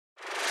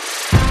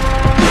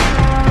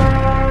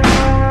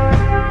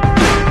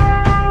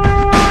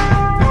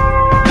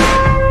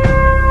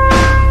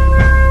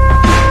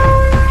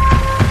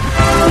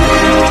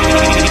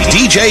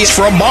DJs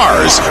from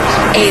Mars.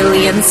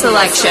 Alien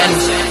selection.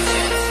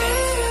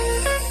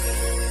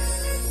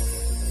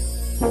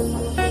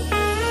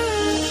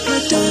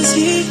 Does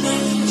he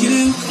know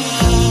you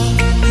call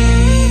me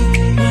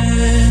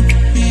when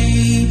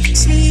he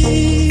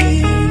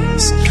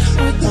sleeps?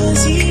 Or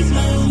does he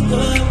know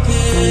the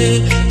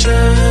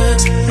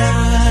pictures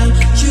that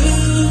you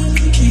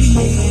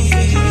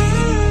keep?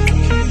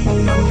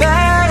 My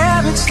bad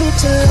habits lead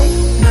to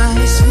late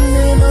nights,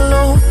 sitting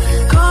alone.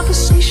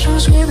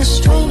 Conversations with a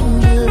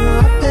stranger, I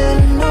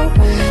better know.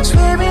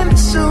 Swearing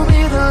this will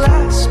be the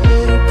last,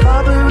 but it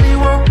probably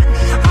won't.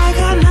 I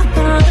got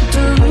nothing left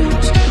to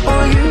lose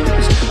or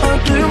use, or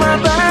do my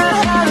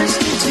bad habits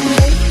lead to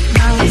late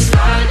nights. It's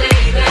Friday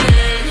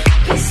then,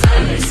 it's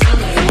Sunday,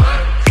 Sunday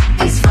work.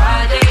 It's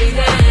Friday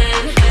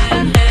then,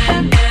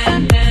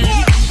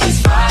 it's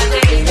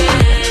Friday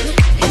then,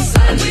 it's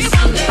Sunday,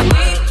 Sunday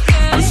week.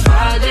 It's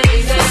Friday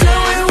then. So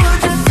it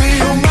wasn't for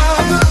your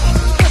mother.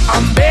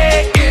 I'm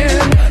begging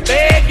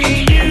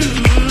you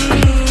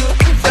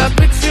to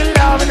put your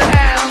love in the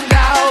hand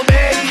now,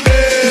 baby.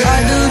 I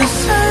do the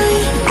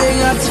same thing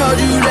I told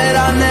you that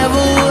I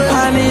never would.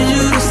 I need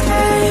you to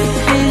stay,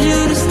 need you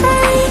to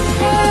stay.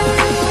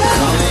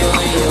 Call me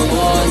when you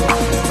want,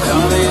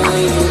 call me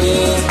when you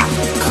need.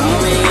 Call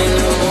me in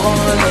the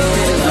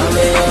morning, I'll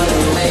be on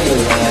the way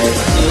right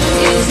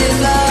here. Is it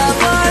love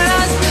or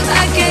lust?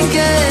 I can't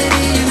get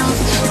enough.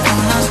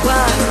 Don't ask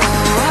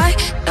why,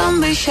 don't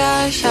be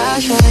shy, shy,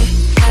 shy.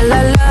 La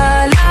la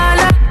la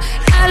la,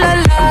 la la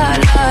la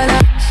la la,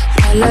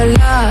 la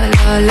la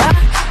la la,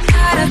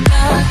 da da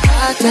da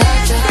da da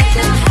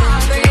da.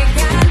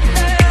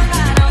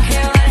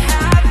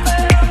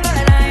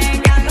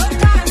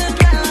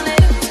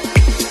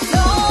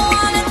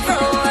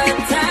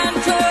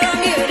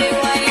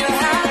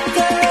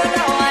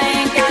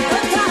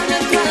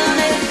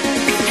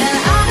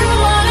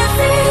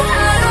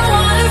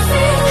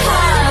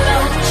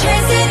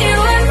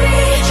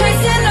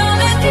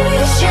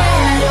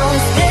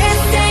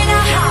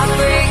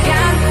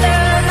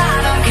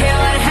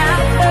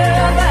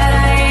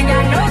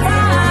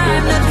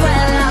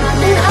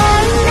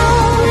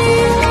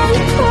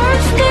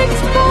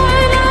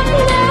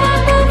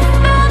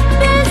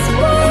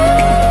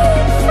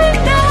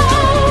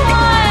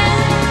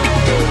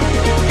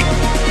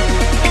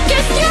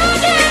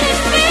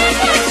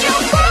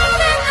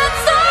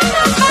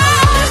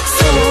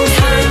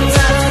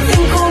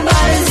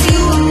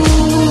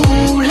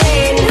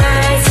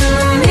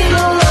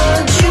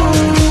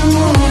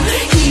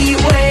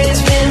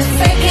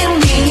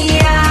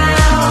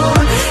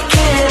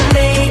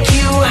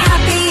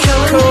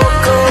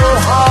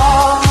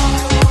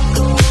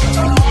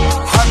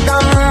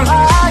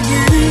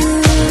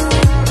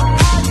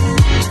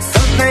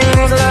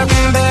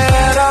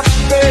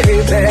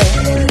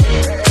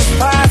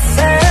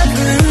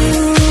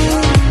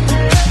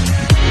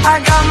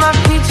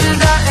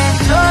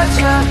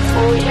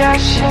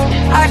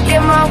 I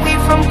get my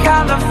weed from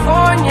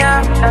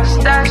California, that's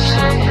that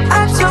shit.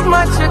 I took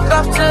my chick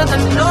up to the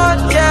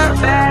north, yeah,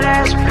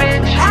 badass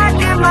bitch. I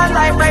get my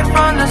light right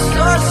from the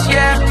source,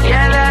 yeah,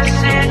 yeah,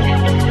 that's it.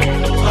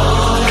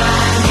 All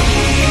I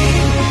need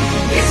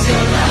is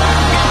your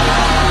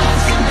love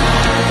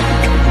tonight.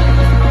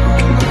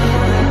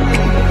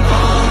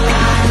 All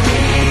I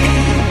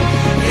need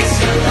is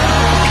your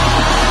love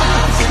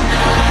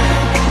tonight,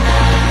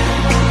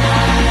 tonight,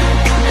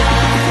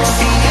 tonight.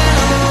 See you.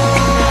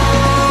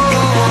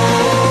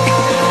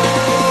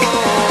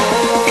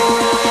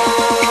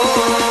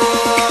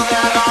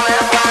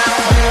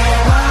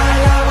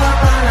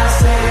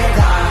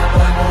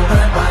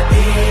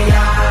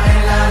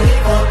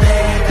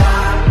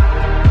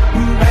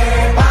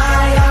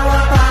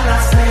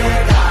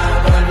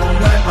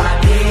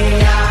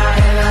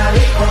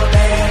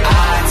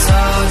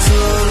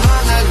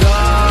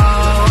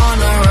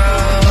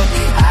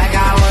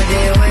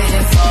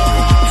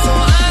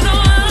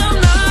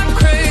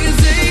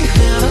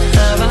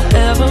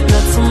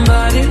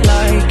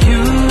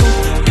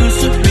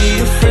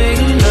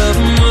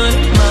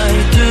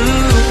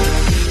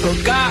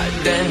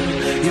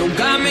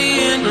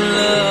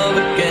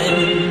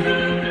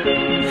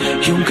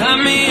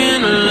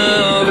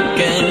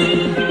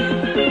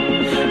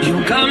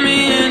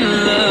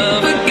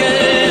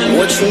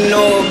 You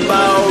know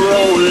about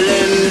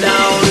rolling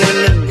down in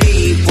the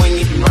deep. When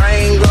your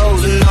brain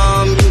goes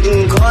numb, you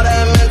can call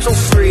that mental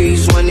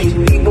freeze. When these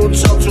people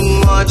talk too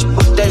much,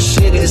 put that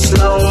shit in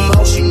slow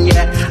motion.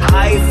 Yeah,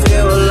 I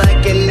feel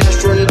like an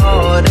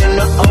astronaut in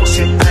the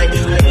ocean, ay,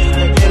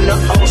 in the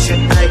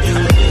ocean, ay.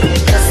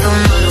 That's the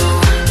motto.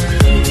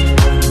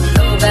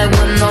 No bad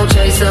one, no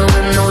chaser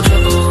with no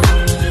trouble.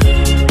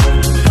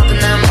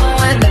 Popping that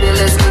moe, baby,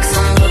 let's make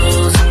some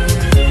bubbles.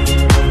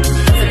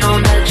 Nothing on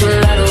that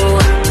gelato.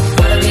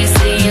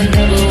 Seeing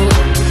double.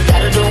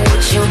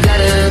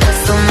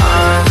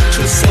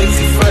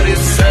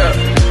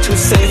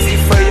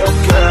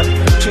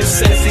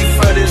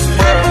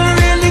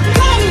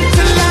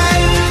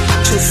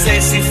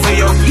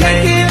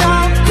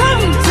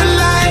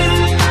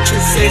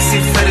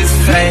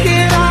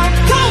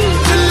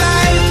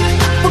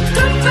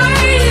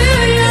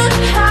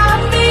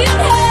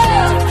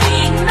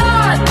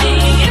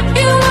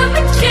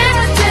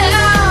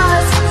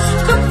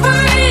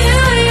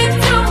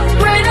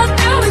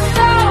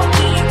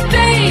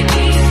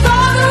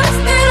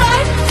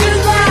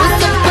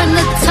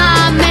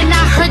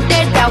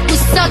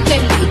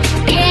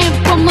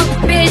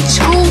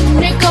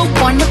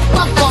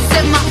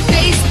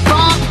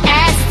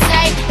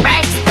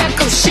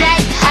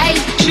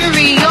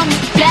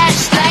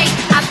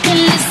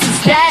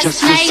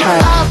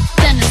 turn. Up,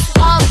 then it's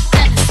up,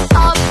 then it's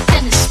up,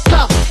 then it's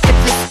stuck. If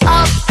it's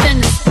up, then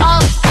it's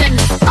up, then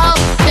it's up,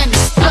 then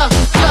it's stuck,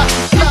 stuck,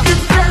 stuck. You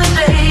better,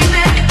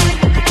 baby.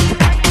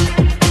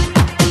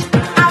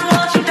 I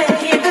want you,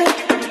 baby.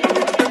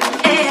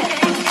 Yeah.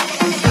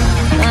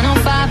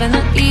 9:05 in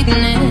the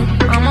evening,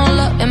 I'm all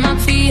up in my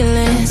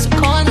feelings. So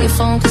call your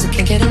phone 'cause I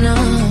can't get enough.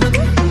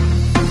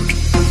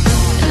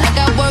 And I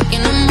got work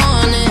in the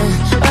morning,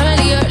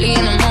 early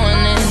in the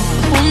morning.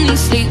 Who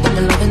needs sleep when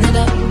they're loving it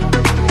up?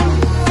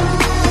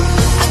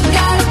 I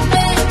got a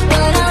bed,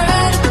 but I'd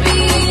rather be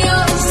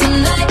yours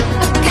tonight.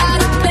 I got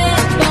a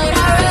bed, but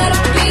I'd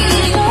rather be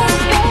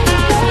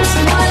yours.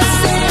 What I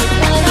say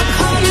when I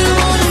call you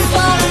on the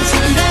phone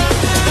tonight.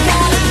 I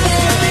got a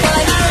bed,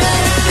 but I'd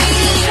rather be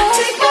yours.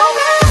 Take my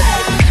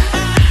hand,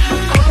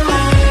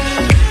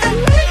 and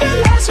make it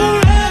last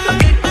forever.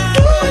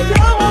 Do it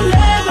now or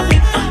never.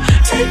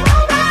 Take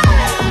my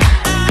hand,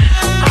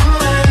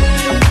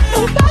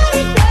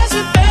 nobody does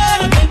it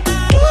better.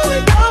 Do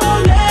it now or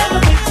never.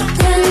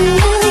 When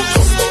you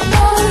kiss the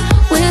door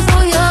with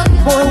all your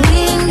boy, we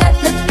ain't got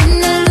nothing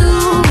to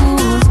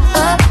lose.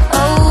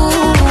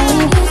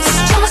 It's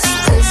just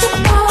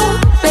principle,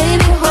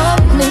 baby,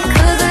 hold me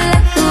 'cause I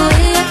like the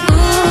way I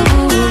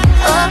move.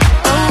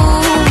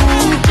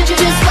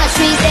 Just watch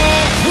me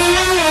dance.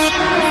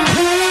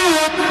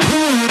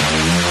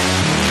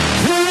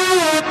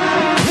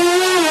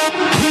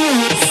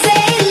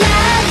 Say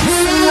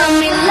Landis, love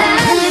me,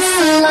 Landis,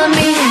 love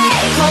me.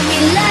 Call me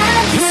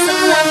Landis,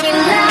 love me,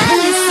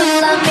 Landis,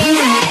 love me.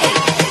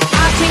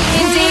 I think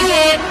it's the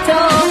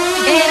Getto,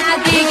 and I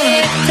think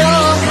Getto.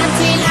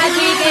 I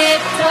think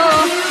Getto,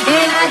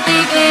 and I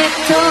think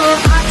Getto.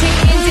 I think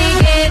it's the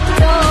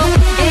Getto,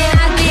 and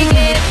I think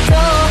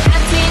Getto.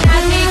 I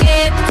think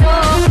Getto,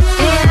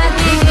 and I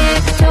think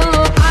Getto.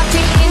 I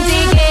think it's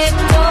the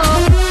Getto,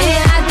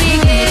 and I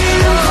think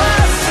Getto.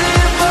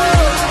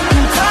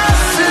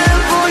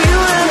 Impossible, you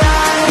and I.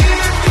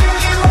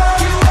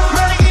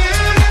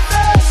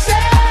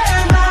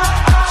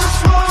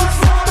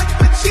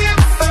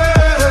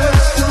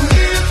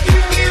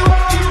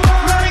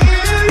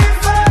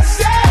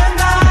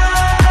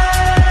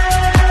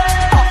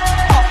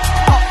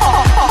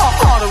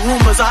 All the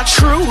rumors are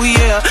true,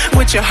 yeah.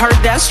 What you heard,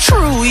 that's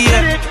true,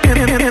 yeah.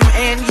 Him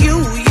and you,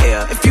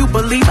 yeah. If you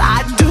believe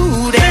I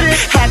do that.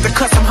 Had to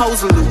cut some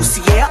hoes loose,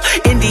 yeah.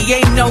 Indy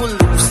ain't no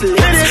loose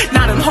lips.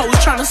 Now them hoes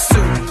tryna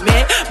sue me.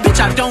 Bitch,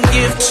 I don't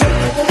give two.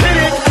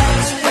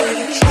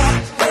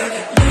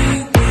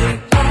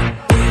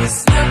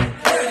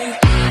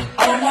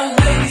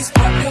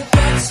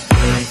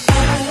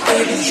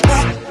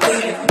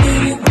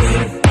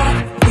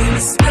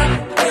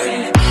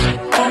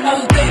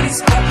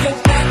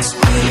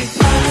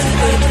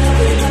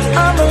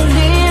 I'ma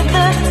leave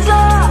the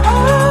door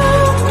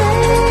open.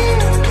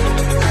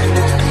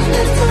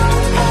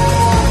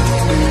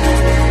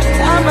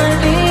 I'ma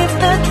leave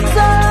the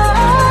door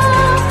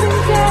open,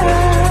 girl.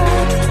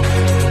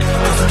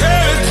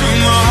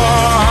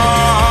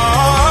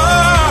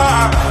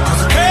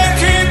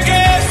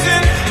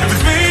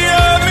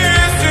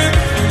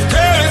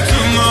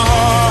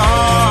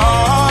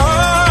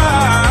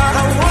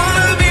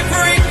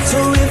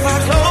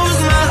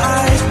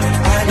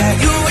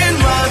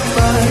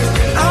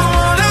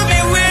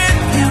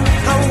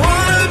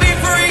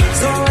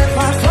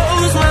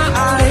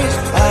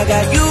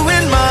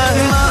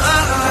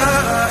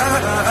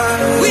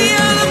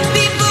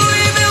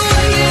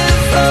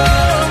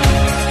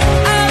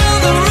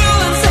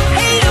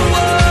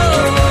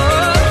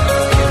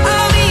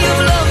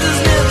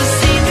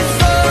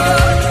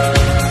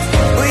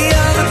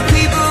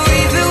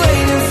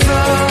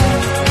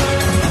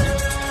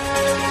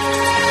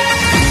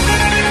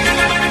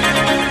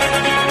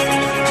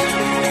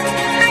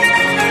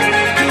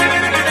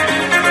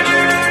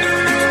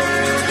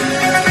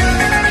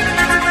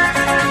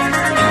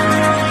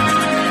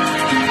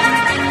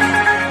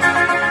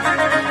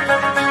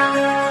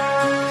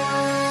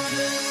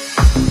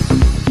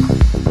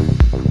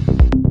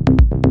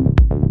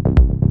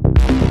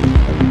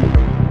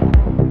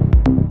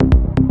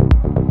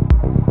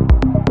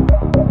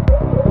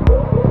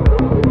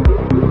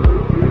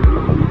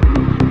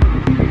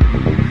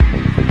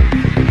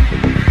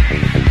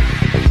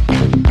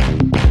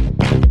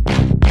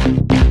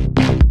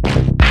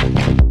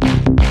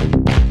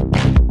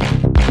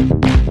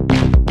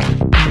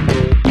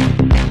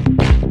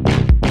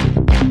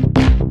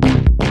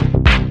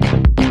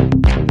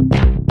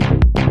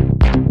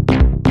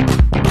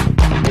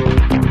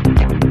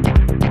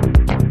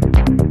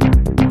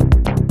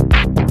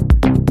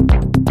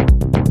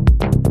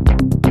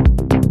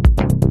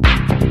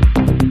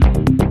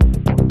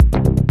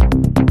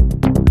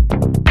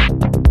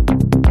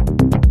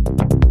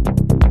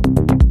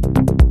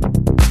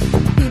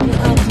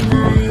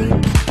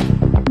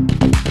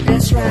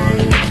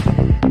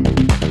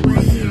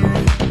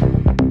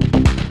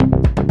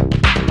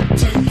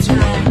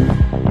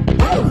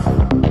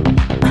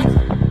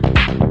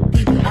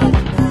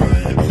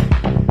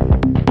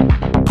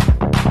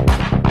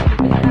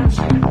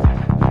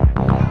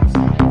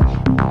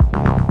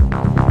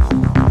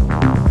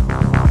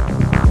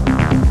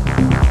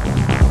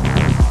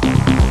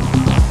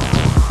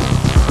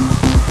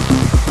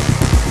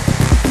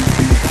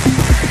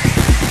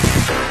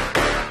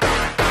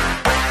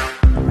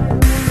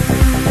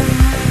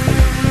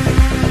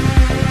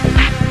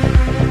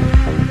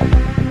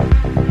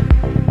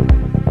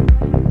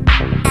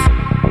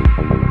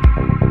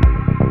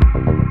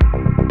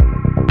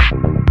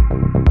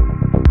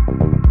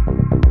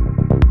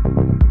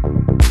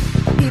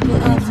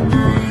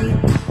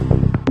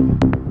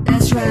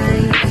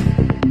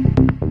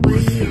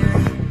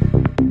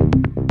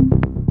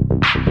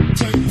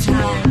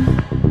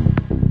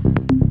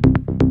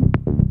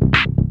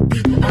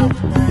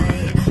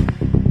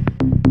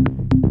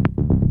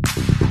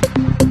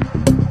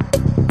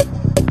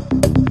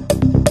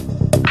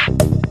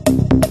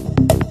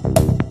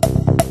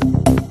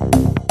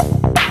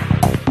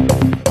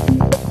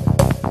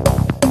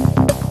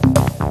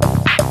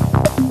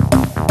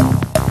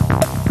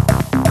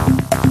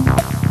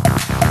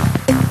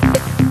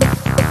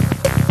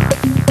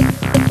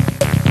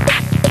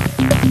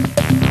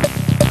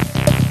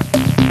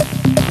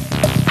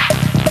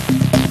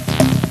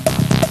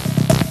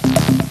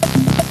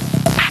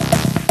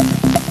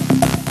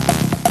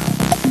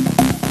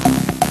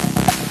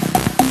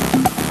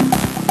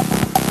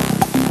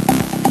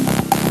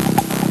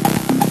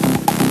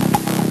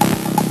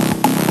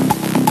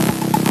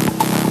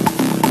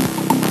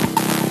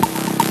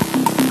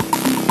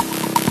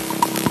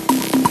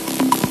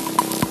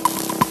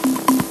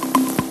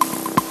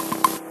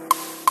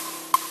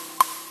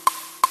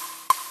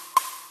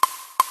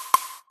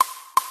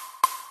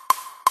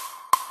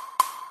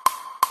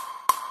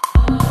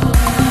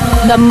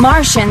 The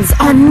Martians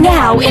are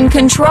now in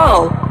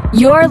control.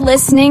 You're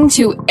listening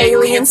to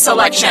Alien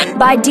Selection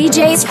by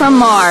DJs from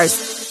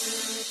Mars.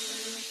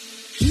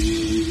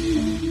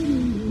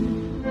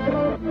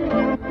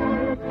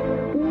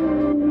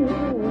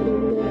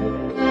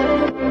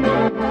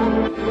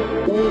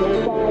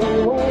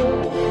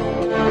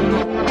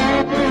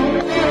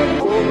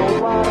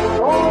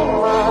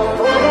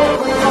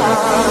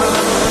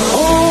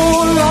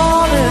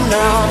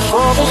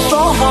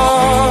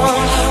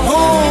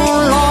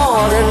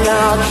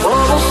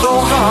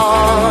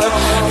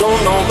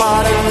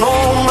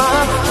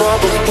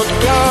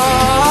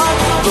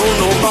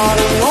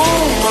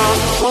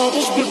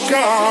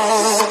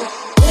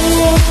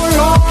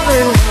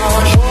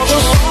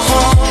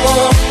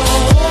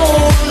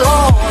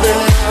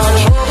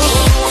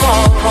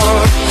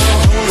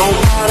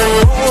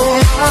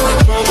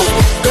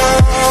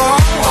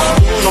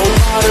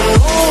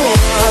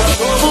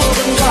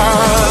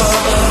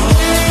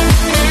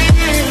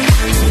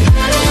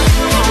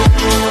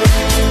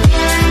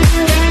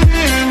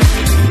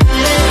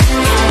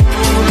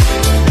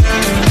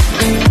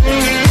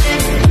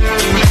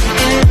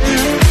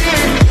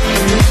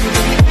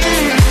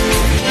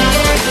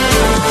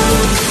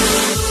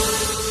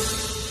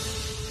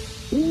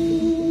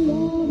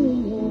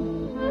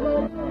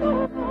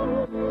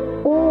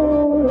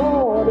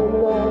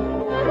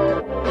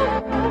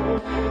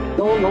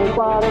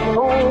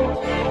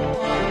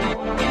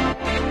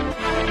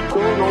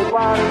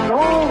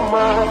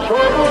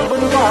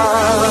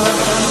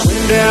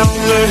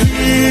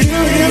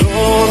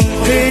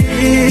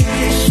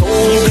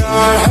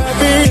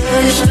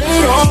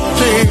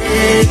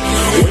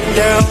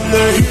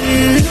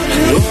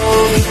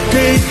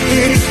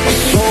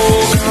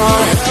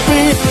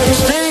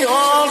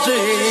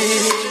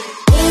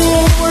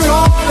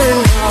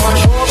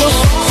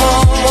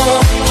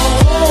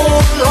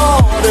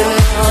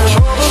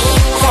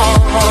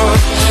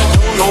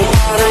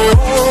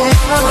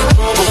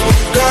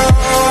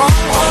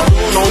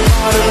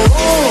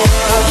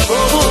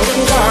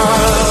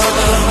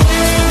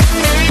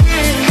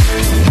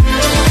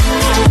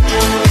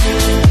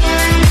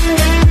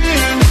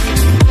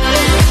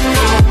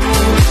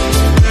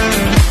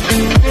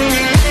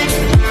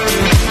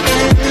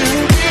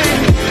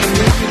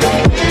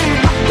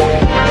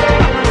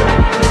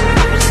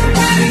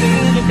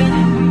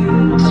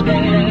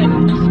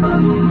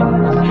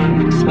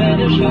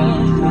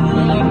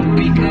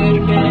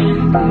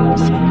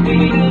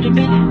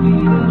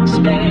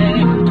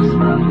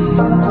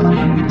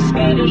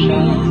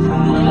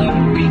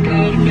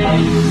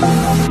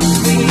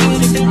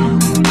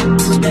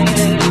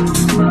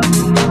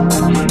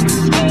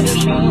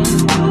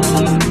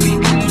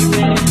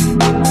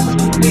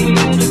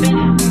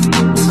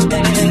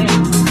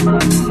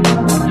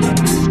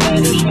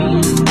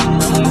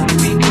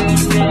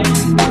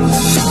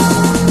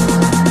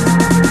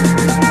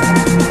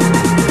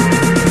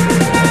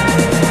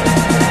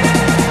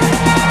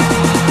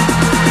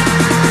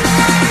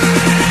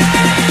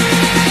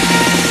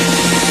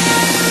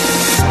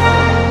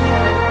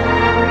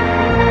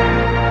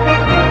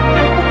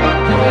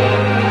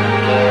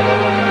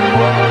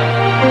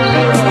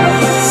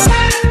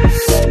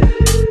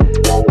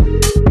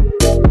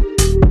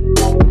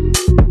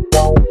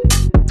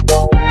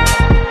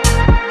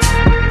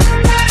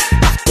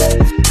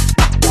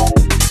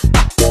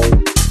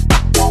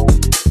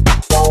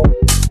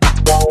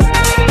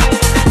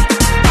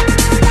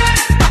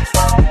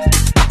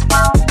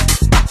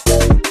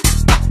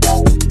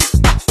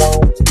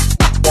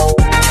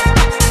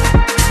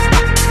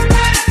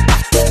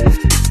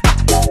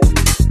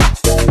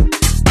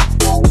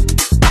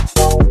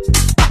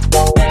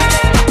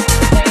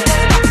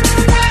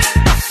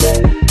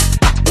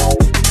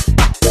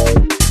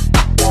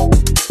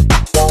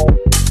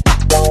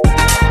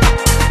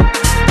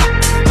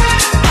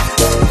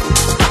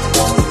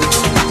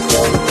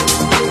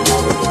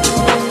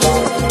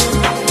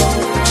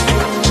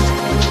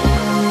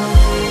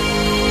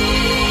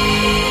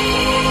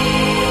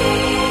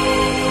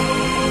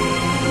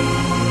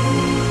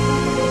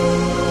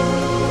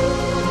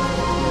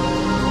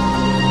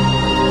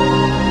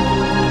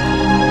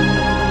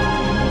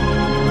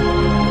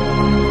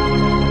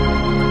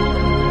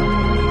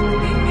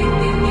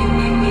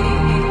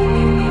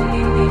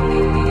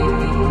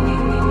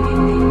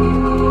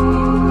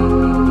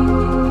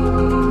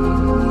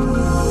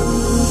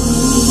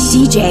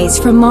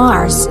 DJs from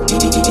Mars.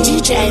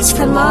 DJs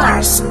from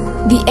Mars.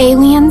 The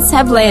aliens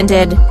have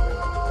landed.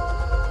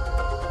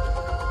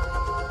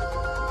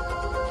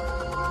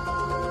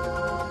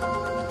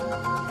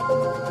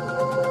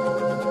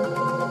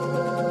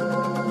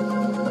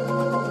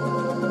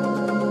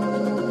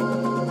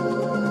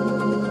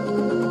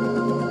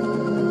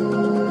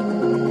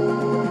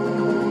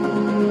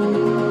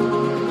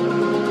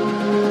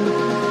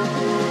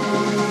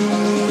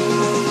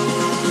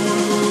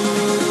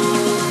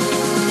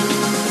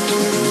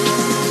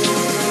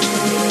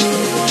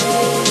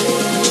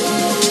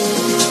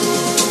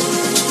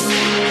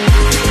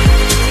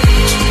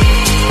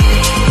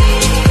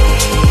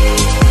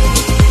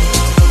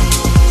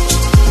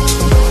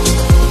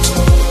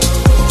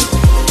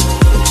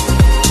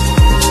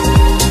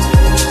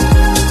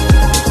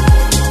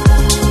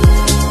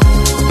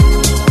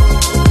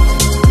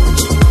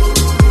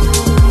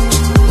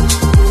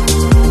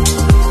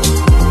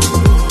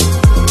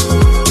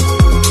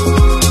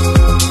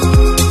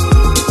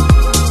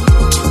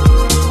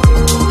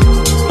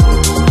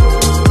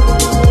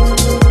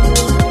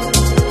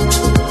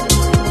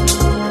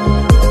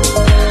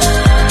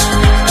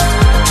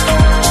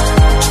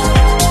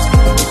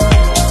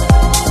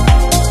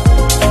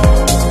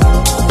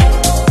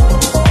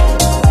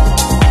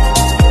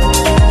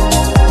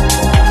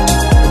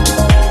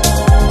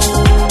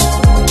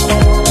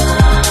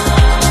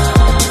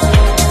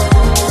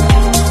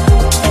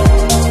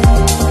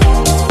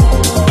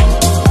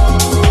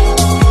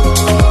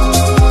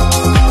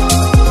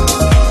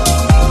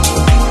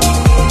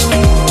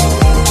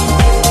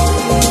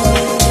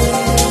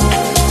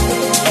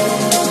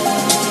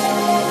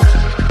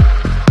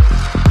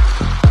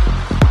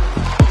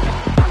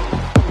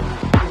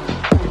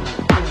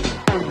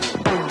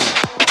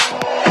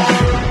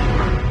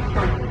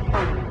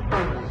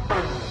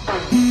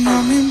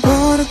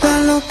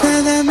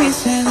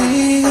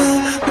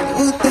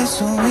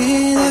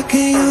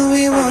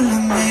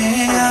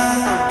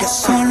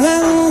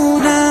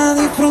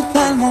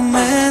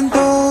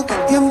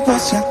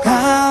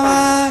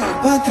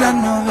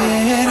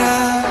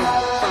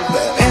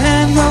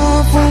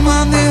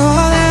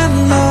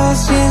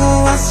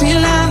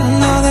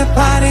 vacilando de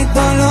party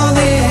todos los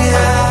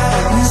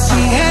días.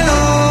 Síguelo.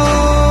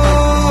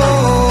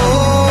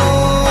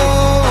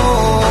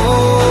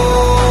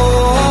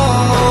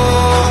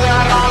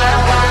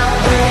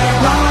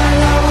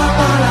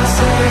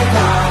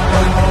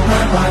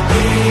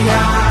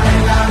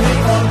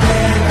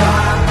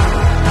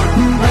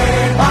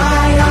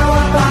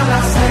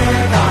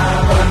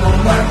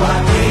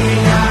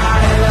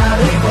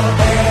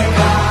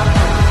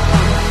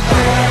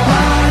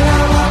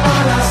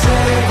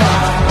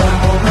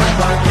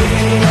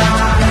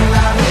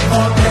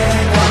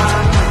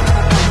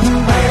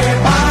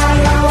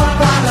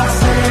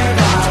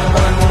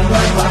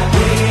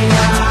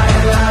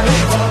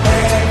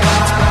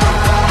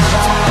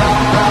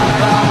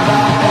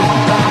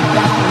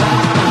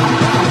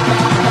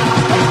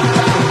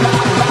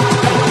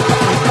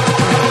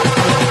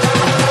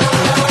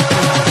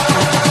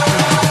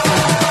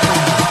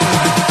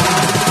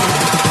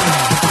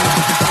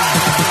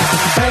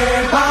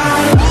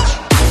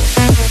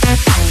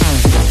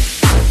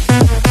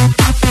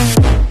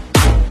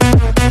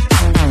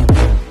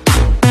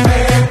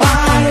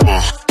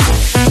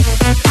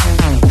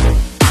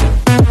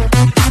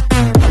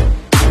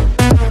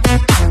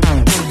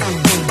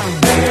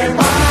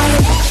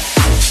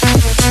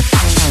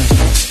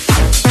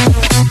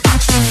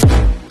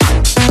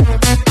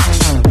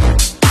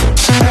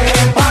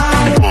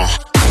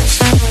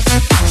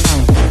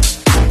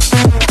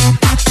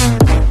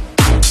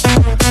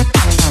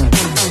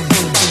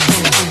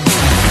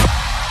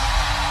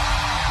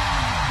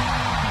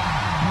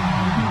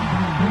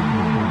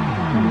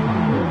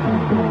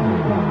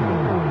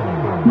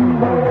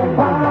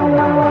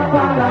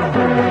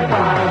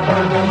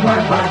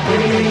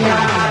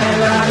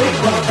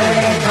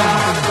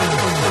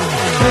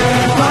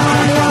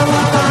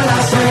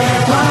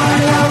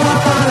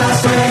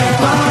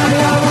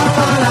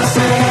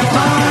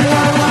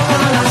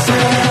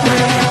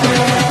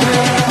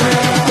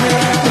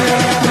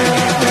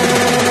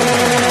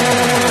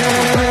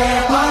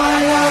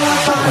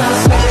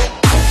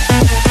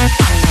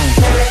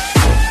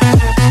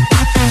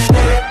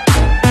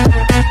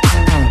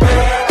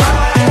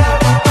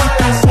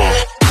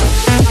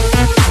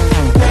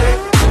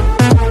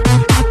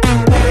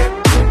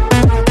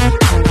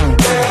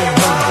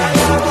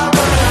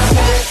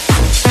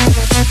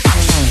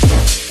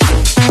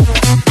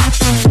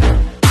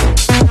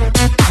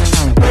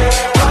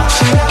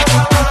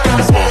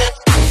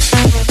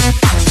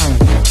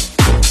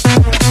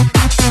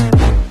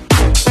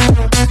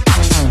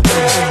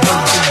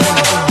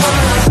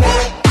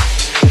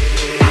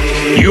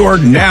 You're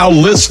now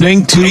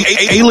listening to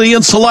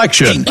Alien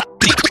Selection.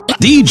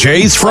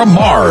 DJs from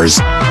Mars.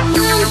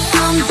 Los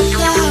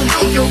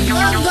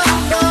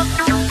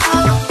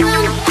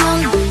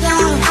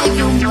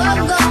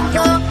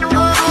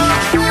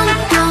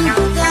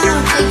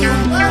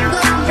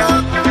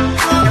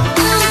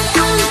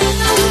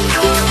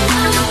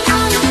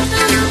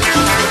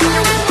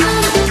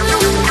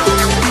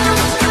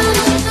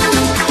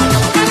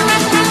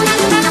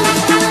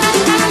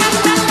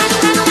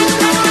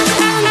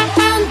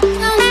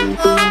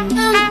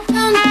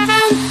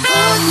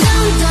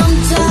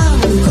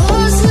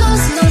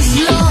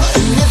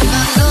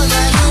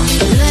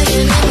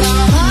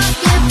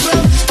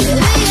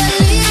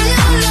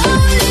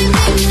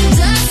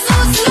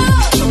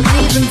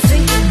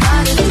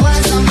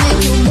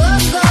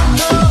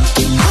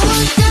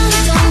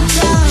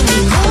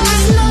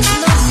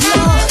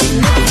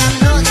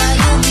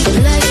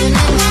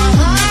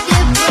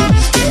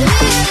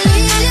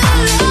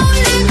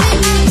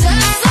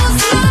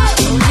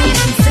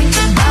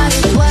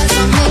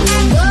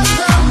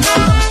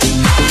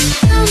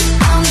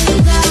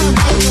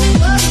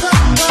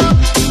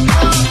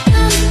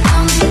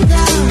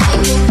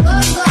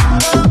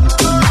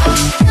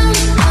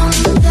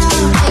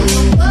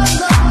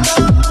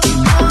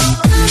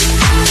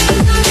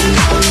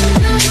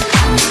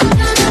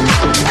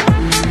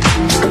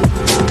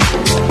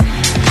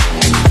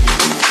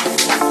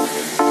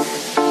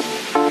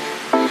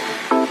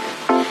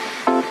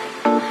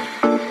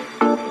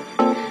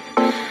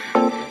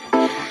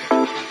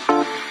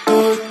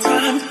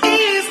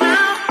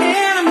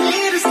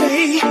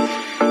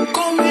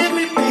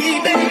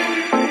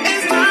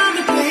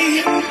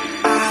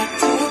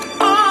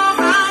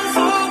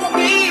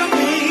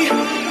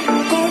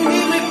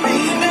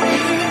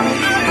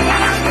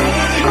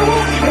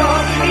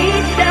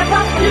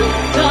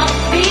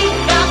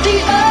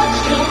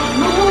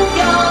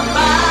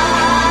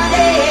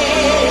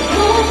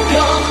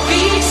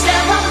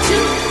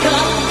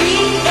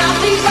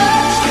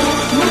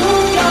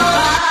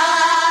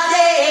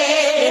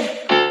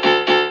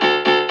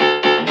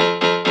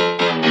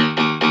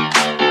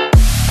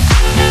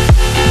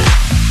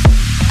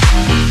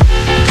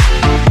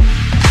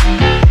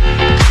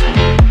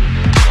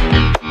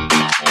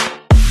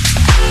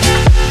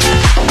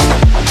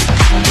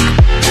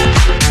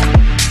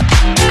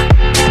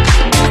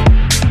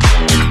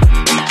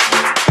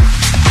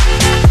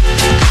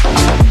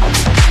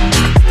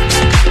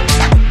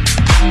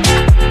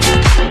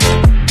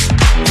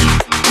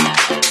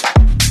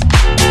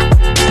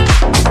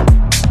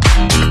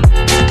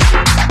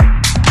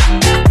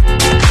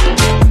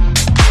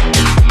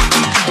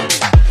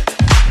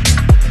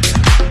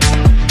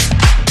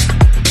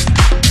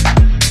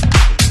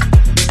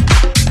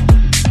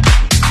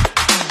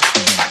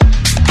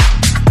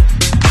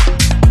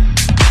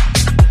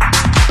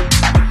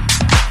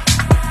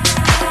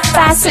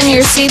Fasten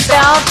your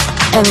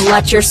seatbelt and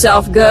let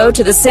yourself go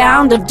to the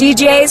sound of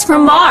DJs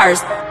from Mars.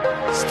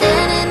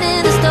 Standing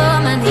in a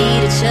storm, I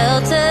needed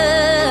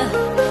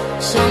shelter.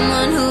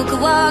 Someone who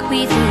could walk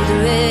me through the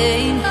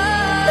rain.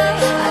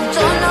 I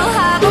don't know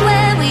how, but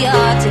when we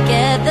are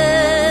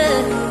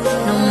together,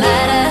 no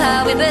matter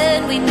how we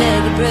bend, we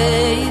never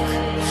break.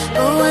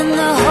 But when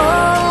the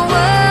whole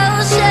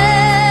world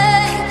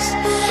shakes,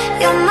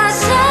 you're my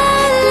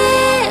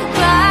solid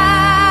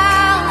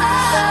ground.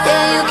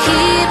 Yeah, you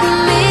keep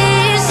me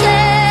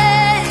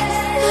safe.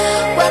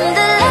 When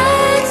the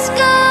lights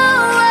go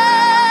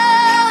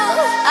out,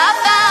 I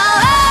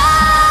found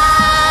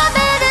home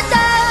in the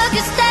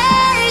darkest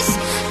days.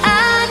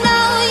 I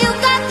know you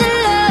got the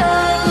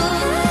love.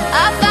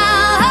 I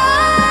found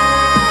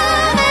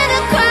home in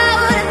a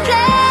crowded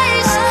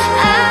place.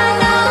 I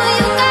know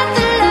you got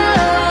the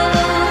love.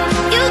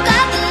 You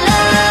got the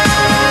love.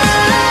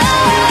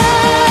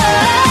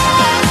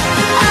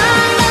 I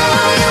know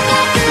you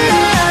got the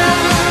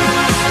love.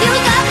 You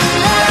got the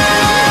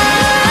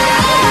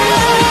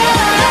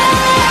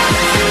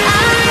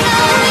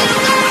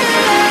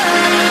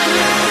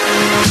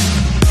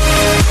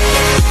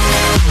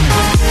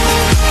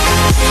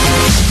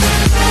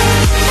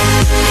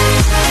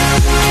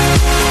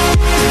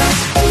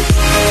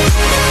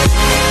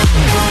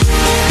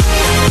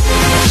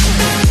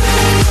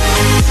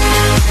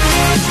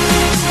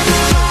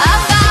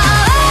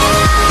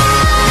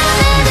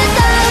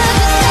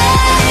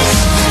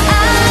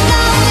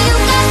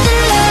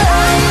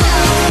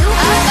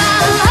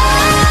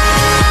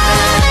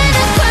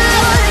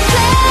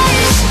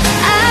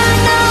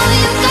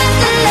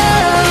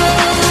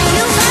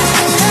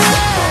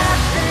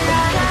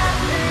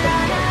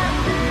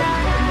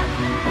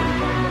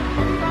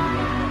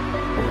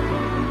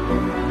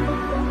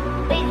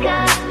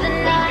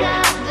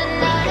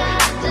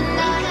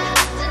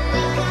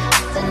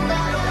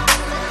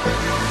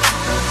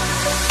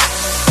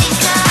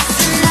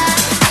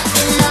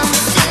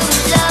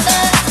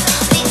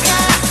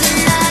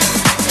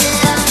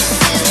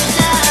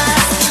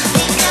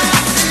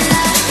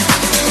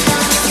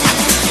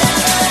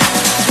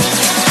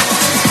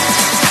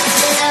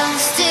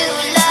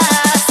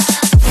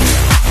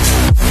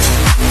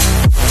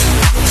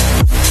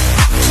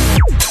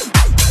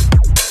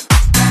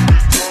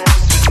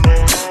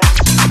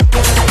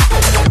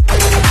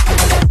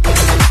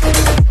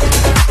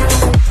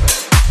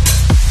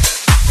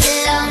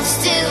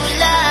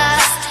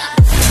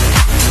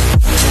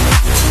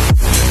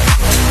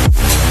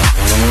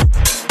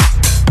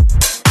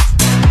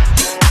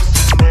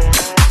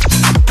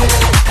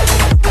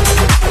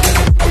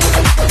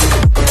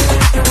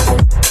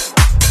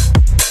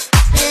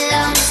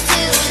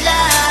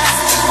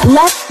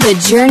Let the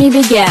journey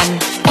begin.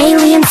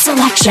 Alien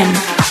Selection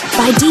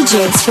by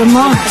DJs from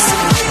Mars.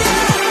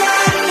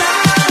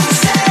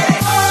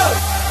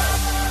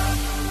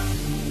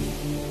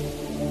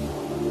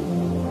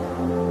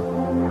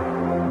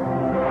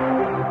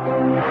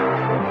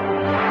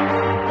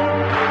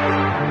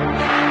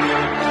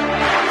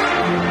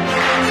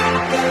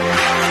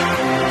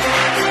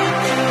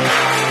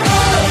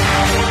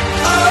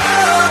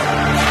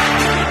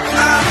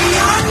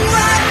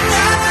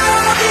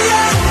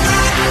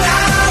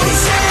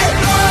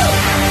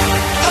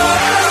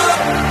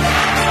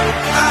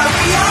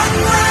 Young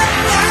right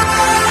now.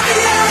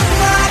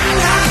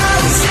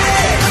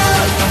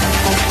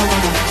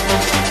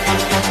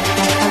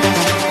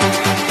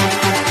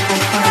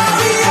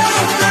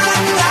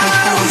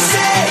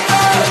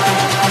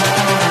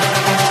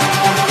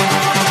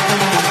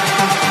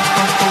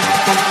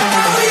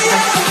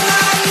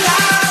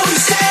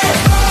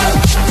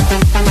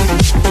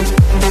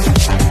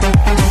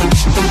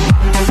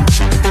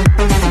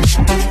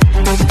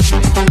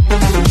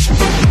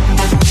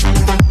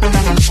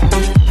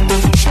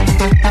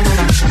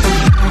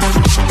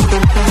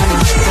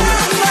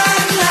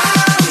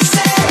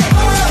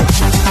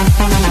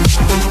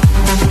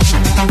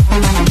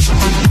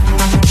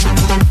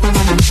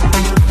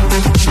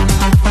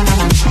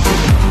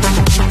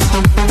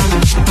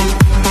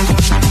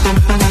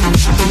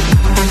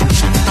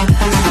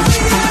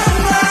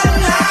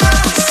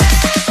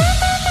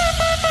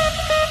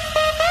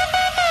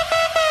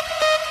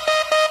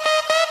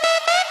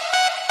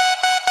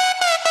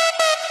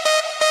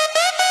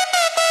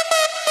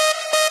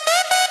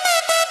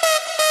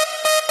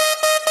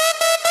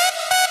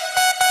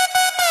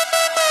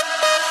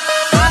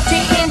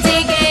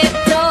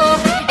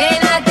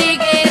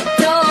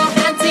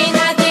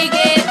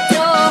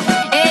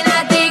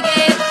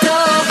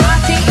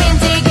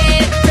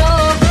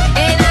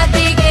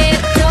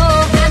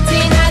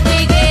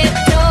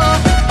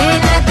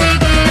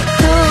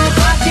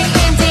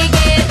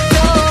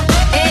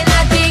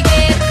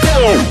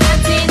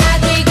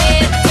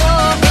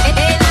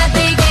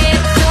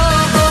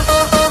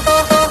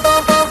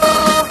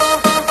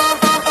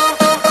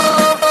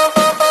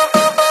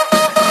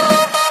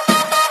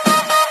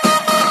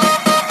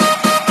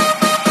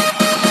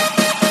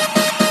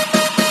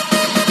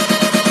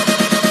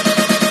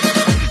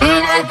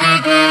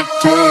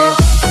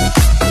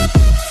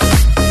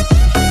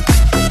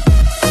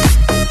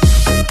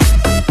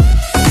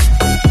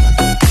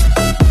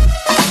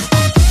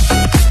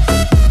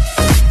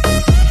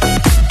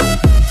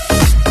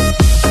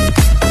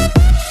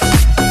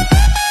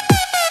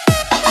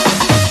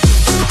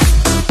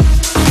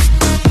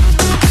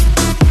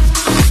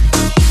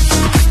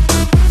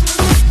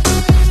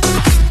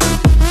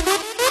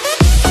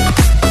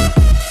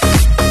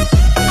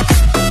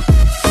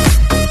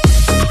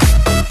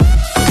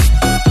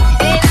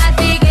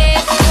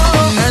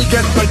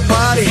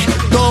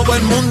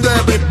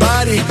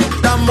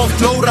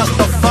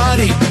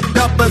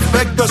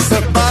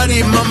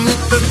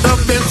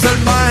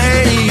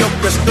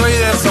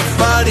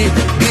 safari.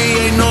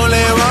 DJ no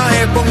le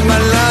baje,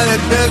 pónganla de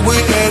Tego y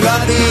de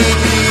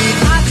Gary.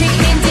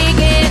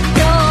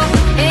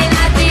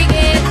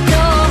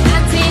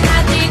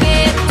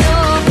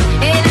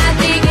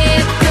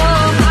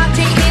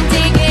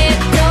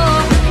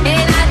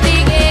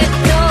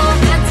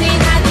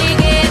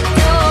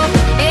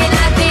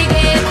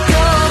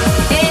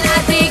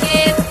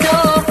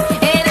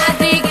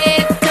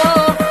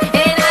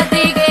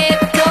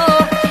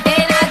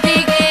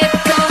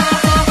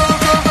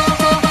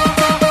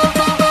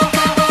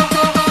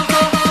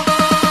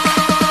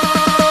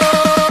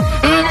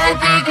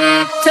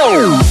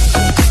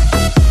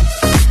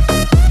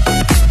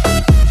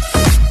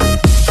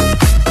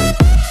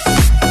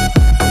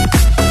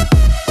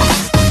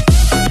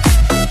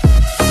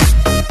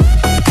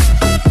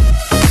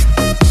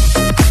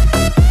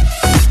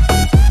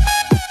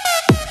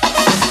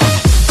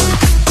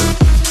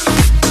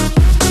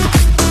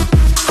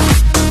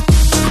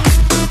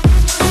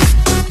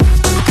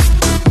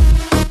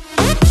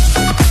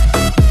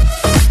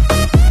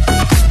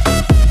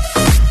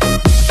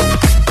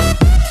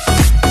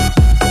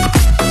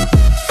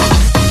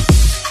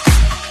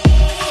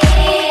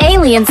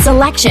 Alien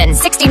Selection,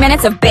 60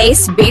 minutes of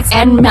bass, beats,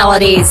 and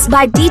melodies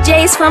by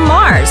DJs from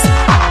Mars.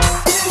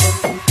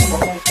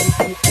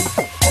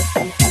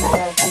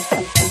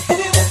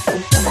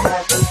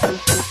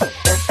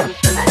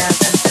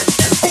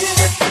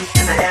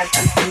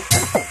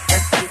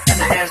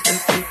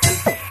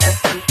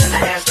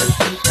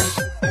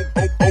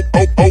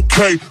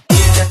 Okay.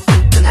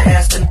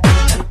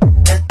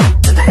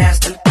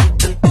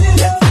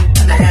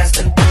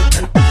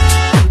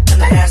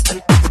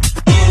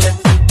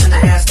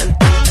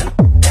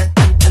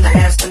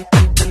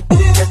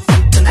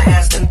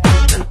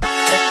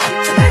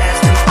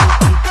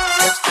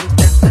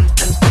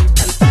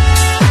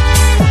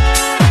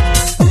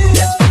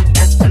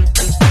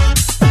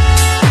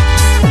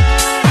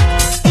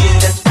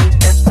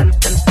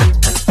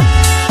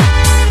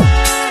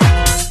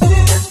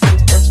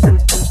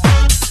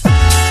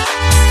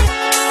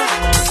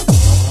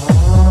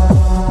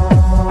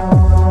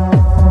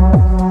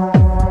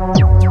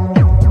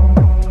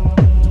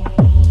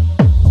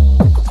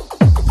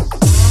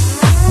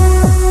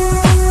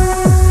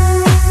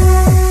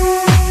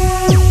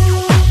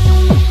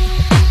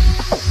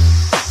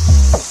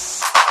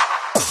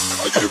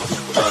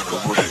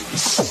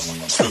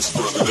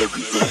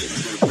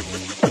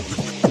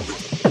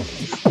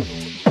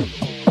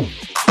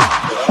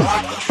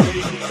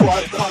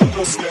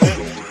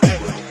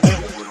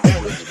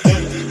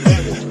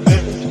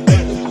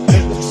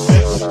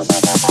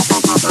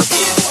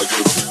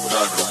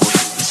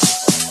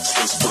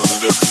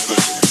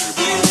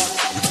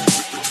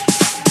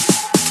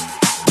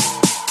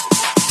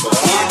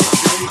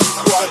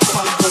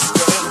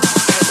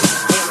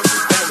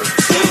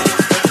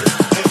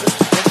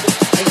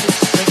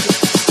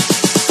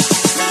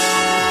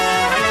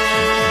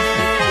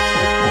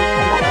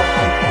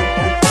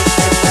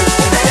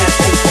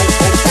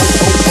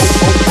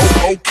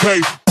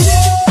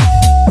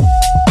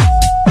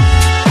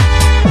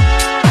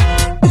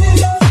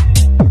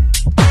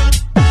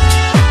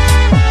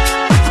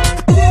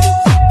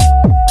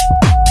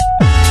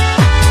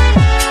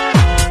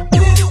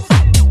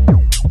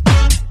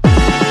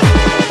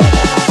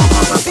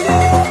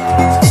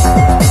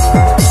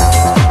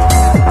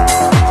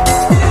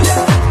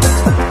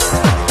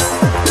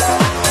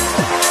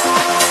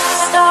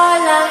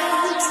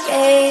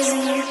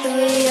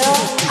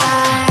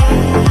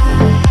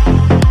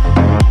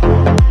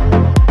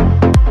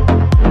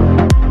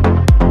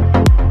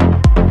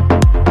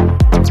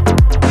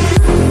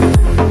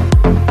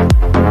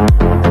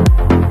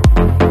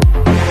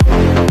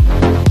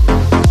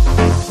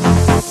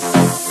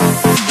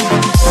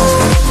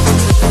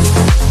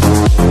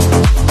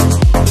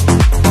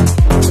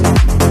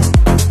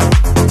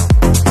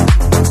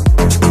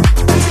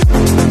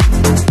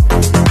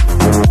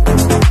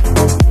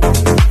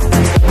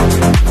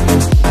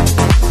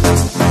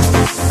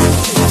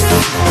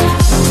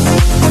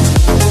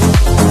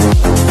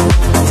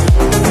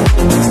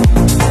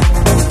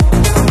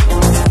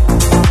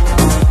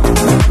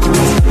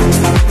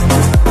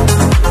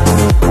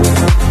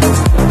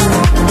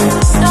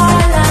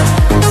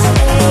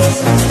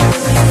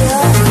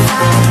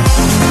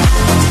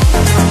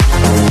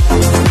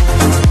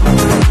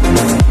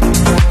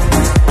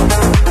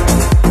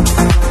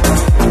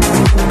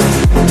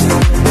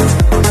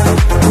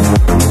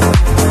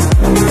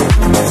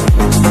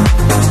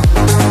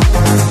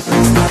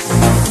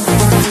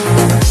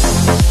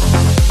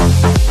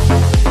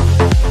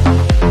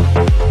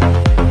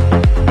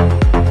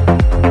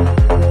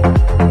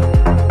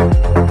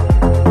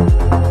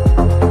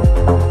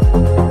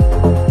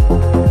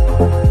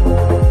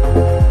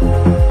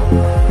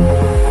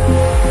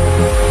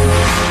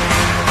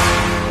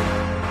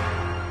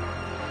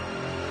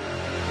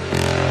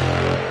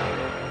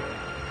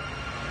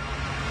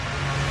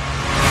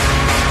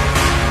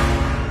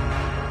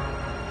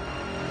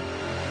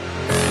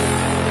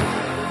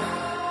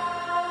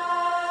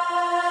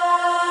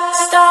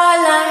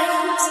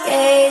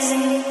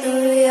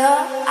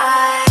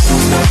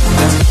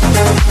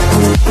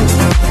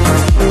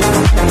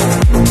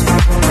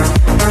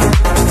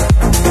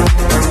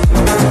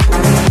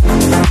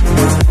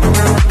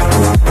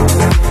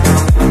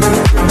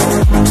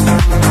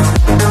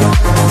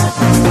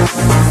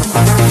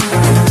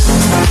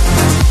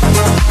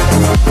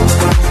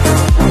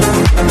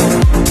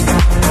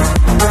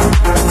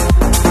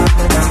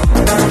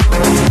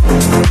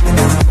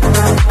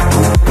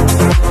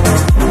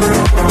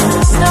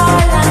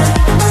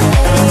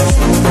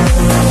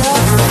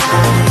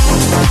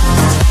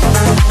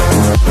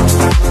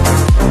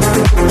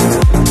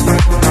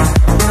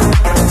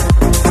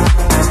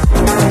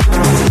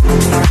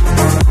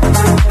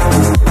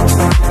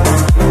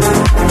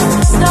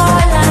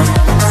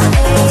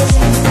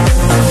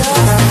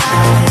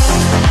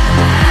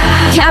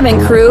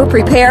 Cabin crew,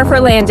 prepare for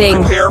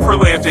landing. Prepare for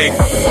landing.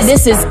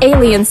 This is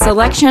Alien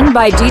Selection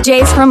by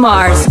DJs from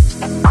Mars.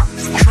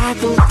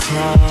 Trouble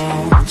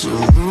clouds,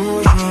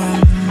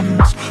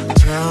 illusions,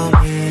 tell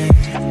me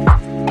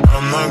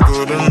I'm not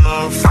good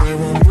enough, they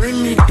won't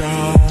bring me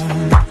down.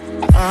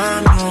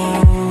 I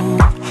know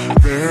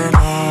they're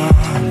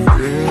not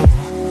real.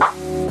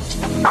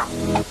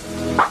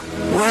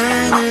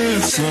 When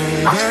it's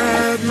late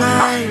at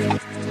night,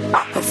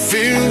 I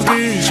feel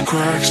these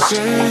cracks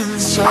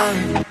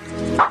inside.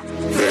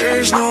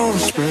 There's no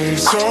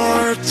space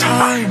or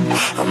time,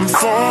 I'm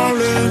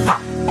falling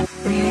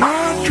in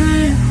my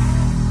dream.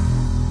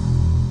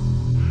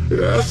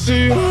 I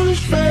see all these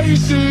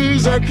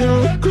faces, I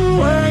can look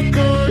away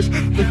cause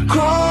they're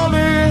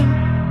calling.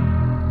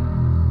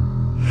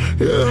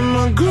 Yeah, am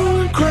I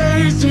going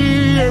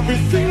crazy?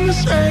 Everything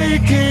is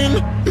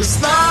faking.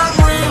 It's not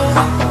real.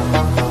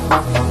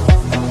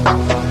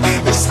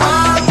 It's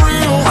not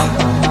real.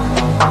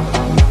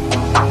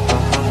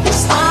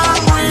 It's not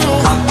real.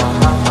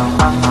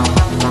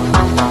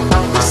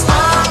 It's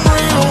not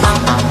real.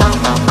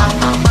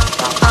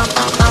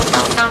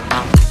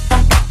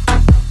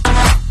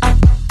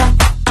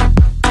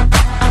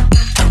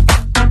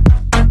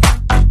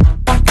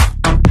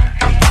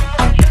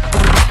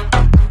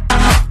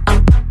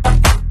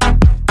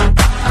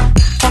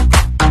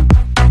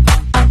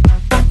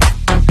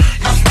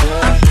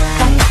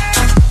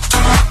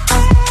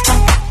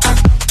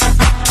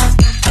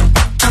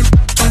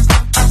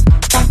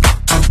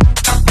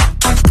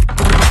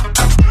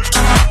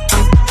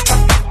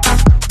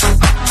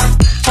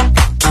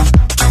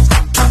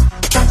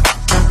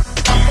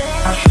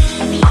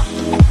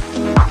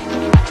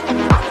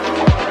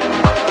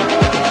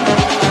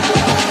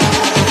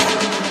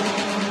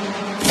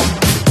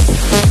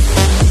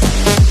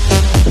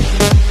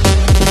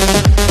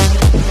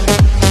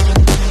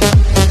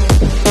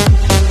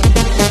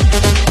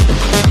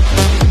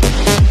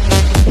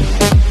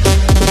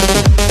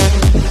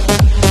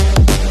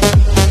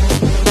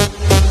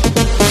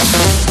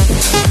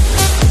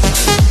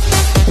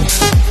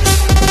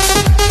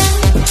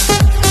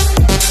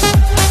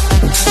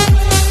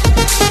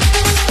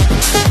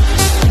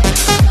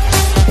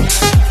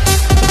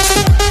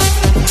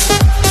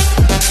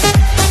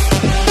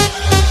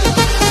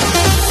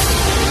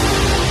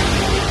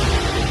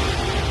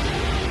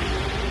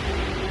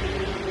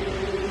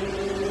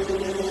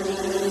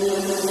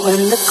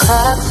 When the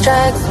clock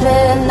strikes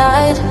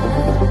midnight,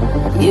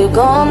 you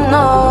gon'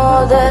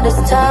 know that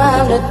it's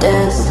time to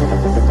dance.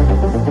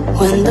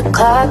 When the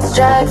clock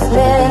strikes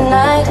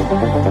midnight,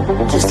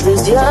 just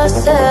lose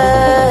yourself.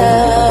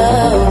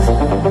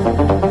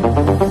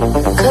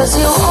 Cause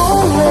you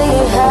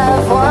only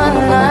have one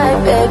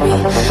night, baby.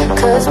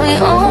 Cause we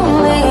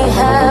only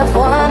have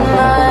one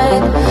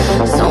night.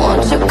 So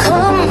won't you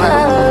come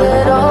a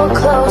little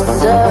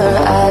closer?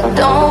 I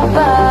don't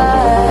bite.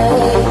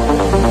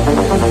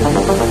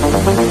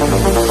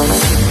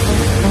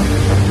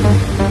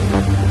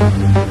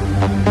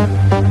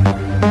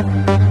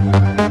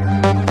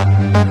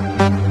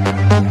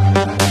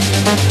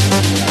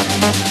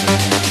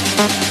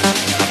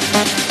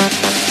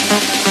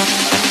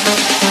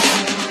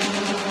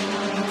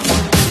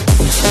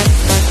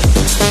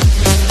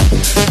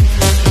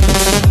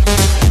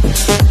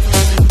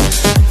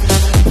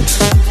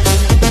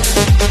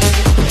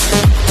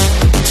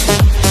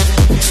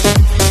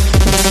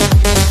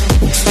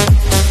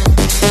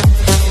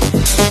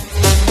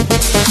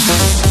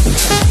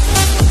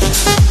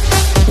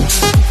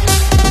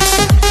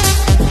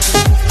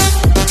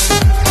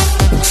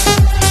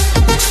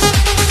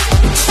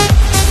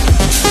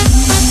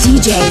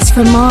 DJs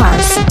from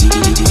Mars.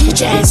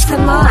 DJs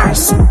from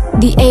Mars.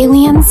 The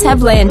aliens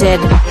have landed.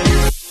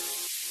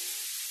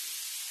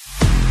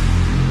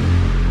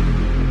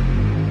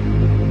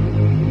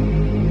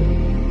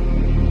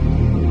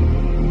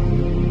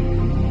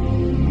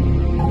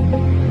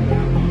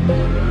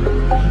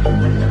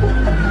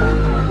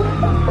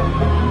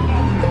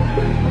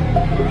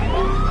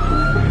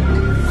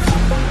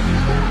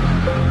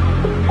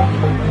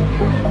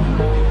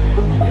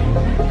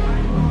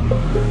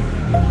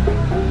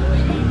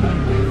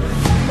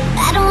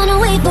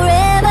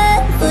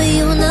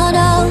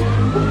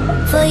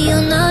 For you,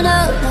 no,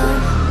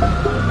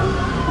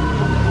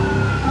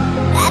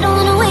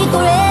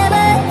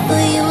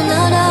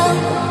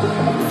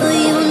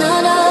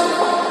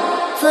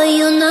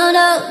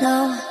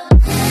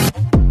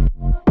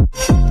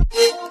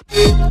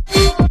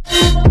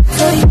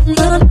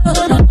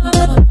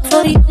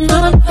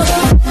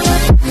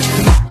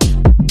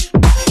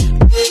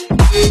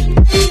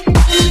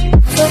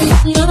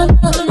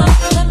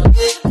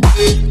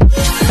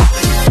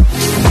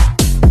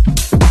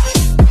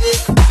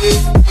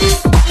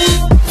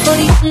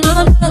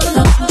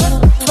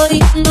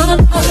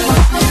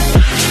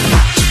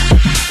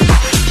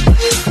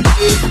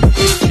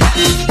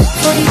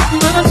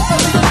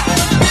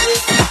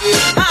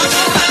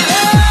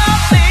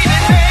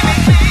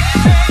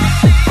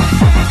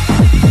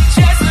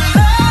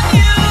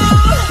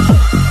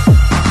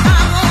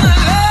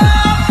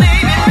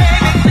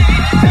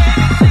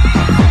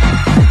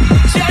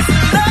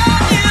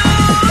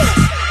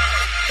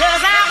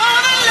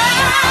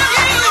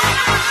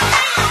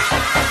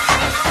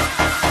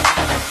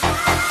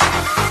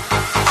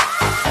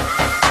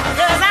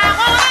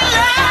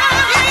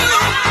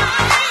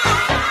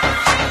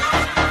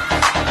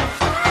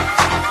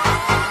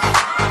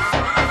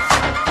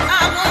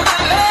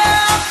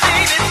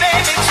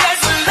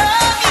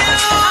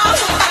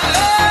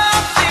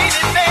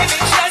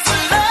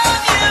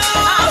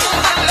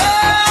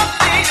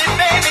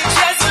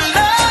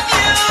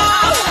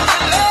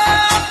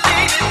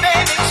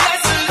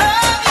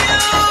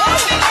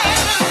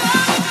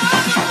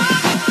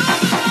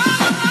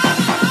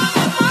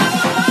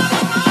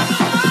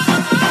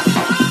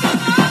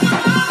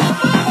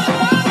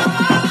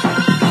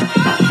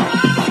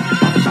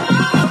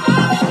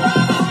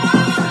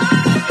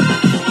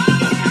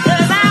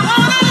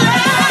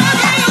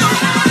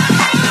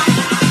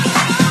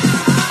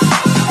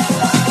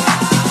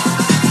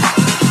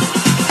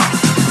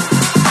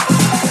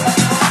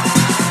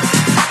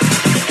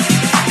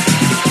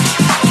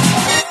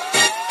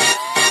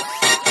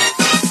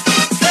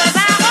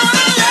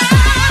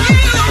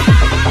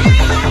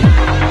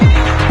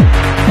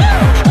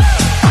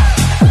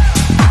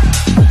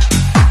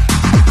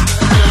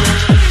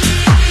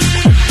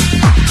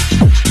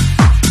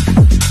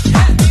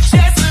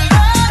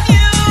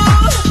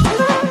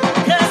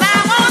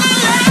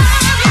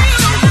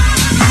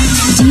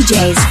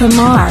 DJs from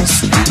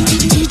Mars.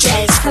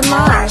 DJs from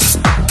Mars.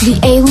 The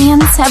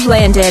aliens have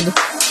landed.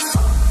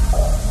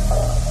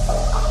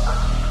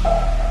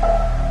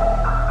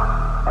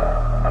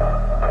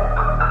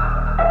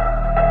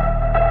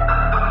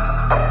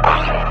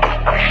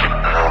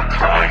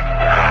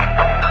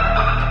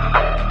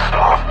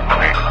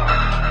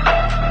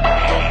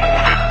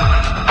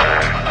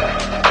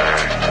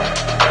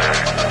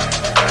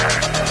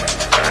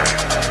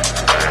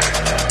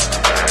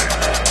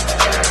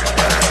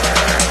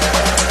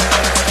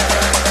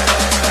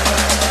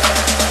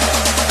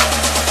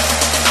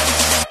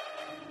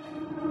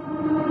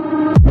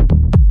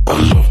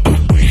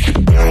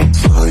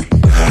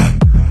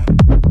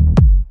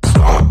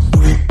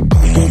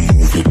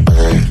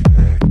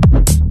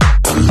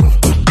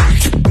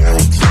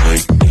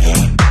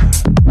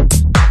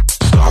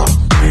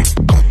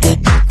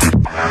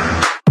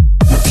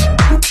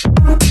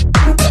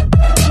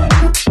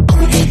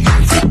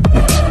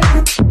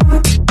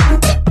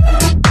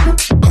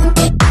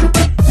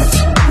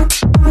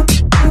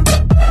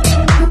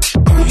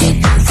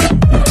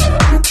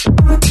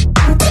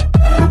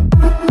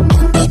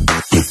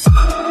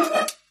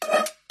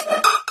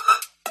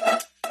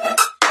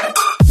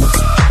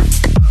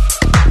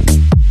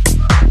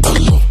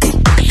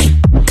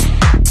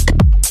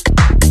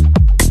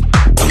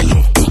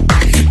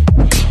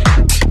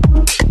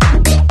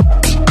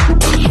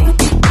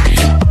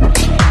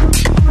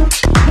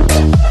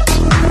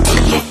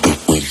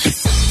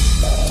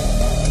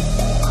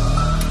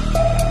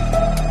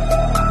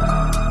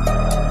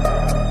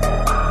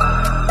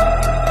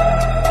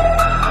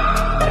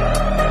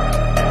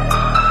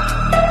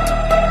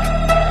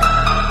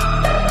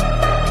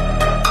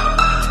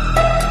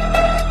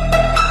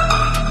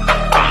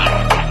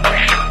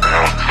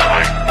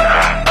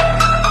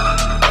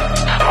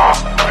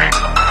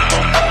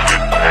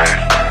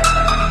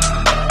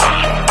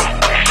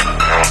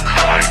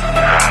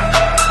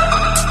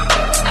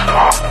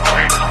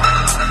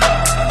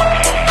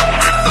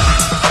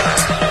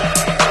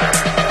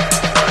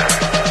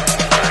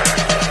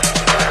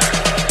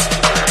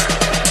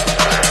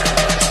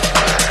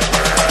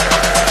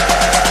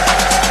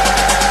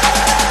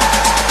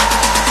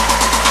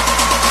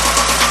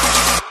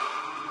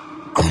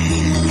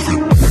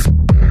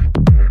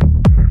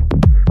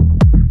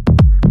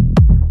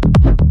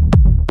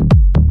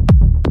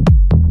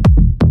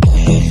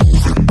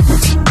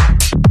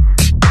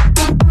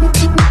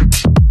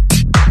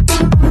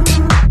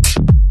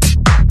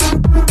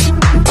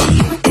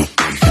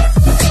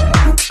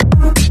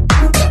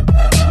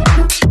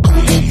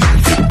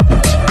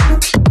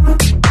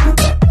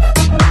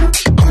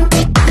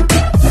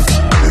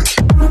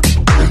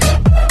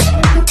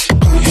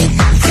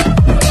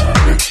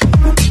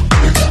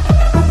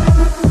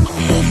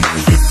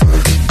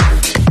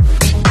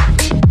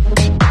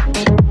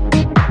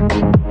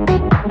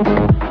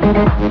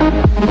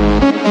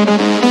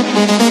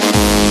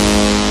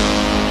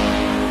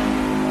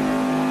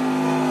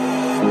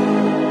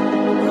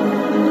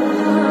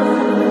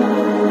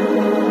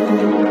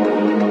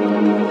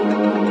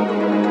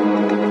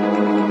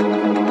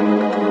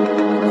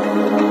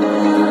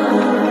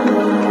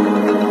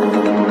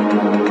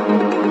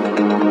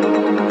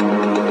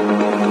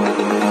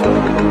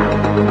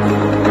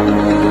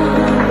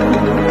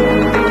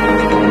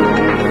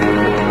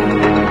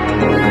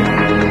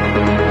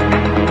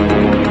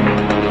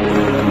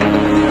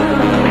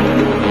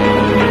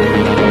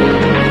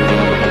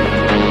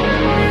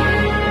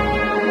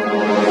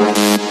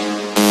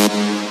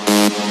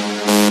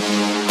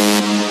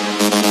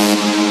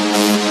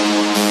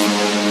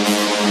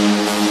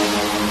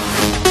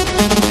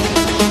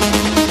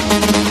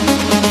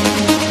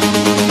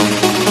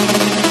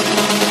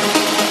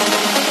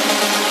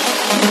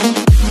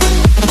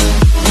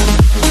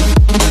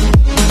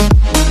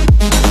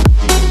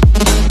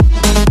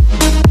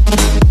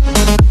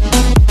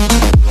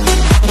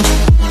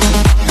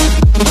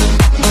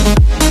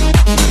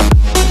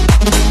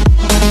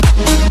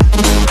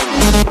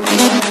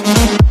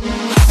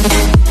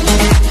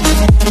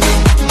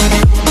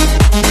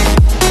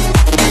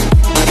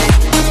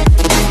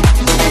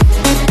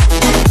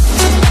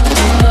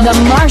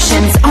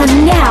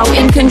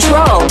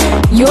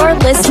 You're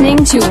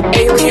listening to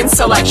Alien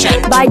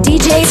Selection by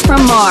DJs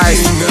from Mars.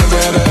 She ain't never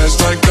had ass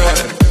like that.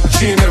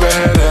 She ain't never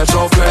had ass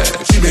all flat.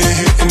 She been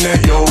hitting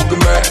that yoga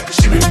mat.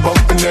 She been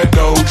bumping that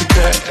Doja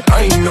Cat.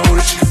 I ain't know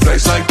that she could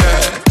flex like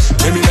that.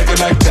 Maybe like it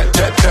like that,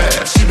 that,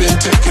 that. She been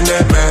taking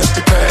that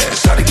master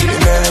class. Try to get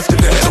in after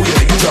that. Oh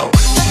yeah, you know.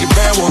 She a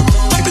bad one,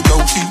 keep it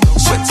low key.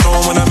 Sweats on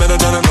when I met her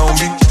down at Long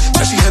Beach.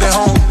 Now she headed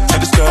home,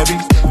 had to study.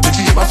 Then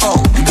she hit my phone,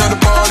 you done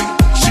the party.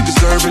 She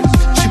deserve it.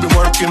 She been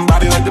working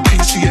body like the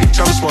PCH.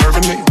 I'm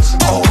swerving it.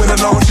 All winter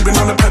long, she been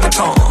on the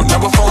Peloton. Now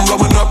her phone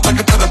blowing up like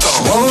a telephone.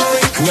 She won't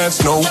like and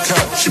that's no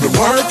cap. She been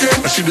working,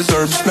 and she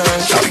deserves a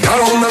smash. Shawty, I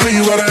don't remember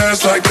you had an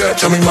ass like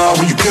that. Tell me, Ma,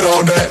 when you get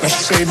all that. Now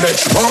she say that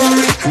she want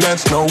me, and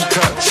that's no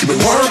cap. She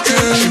been working,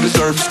 and she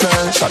deserves a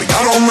smash. Shawty,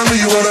 I don't remember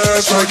you had an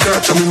ass like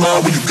that. Tell me,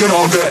 Ma, when you get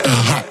all that.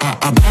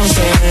 I bounce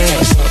that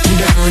ass up and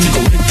down. You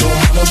gon' make your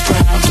mother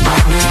proud.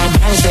 Right now,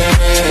 bounce that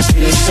ass to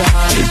the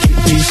side and keep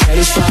me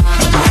satisfied.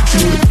 I want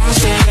you to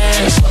bounce that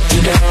ass up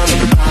and down.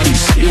 Everybody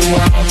see you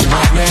out.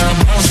 Right now,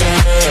 bounce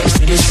that ass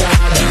to the side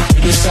now, to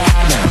the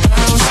side now.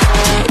 Bounce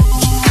that.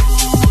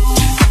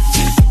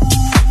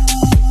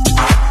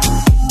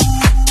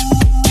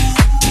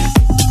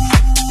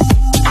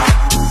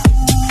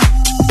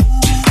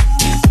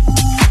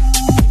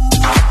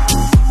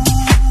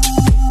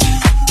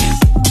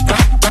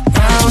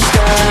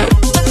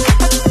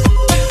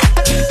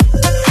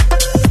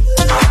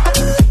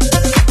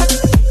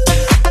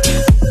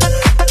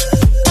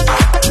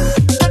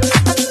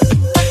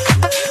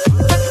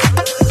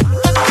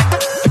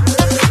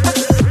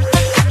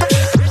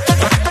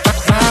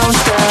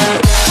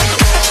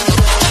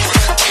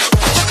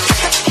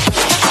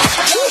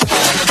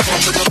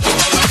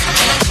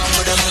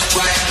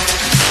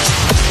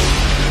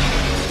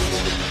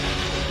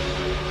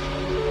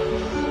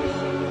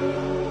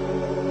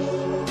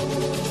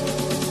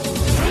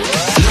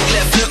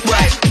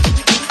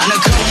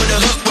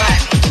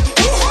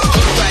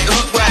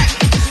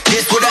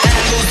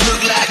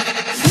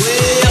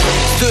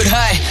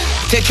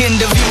 Taking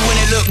the view when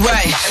it look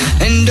right.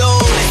 And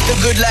oh, it's the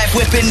good life.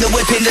 Whipping the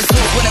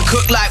soup when I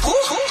cook like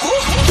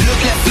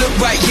look left, look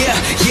right, yeah,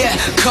 yeah.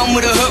 Come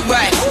with a hook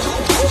right.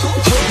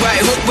 Hook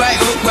right, hook right,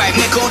 hook right.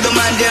 Make all the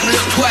man them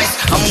look twice.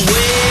 I'm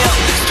way up,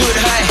 stood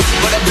high,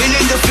 but I've been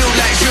in the field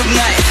like Suge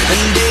Knight.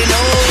 And they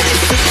know this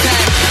took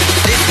time.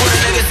 This what a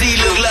legacy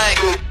look like.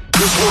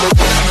 This what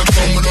a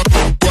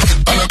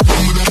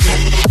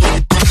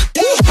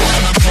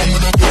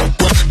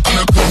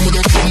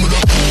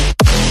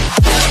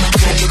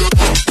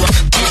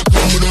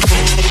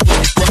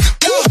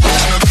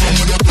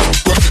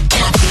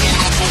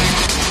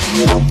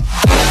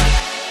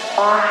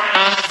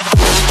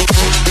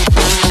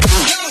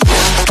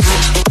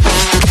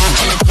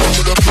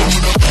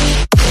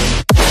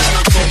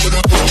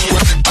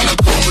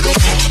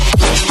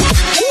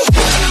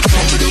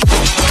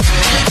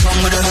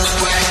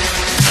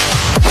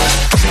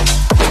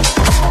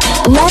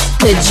Let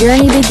the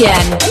journey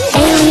begin.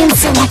 Alien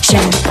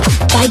Selection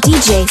by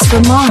DJs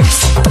from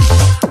Mars.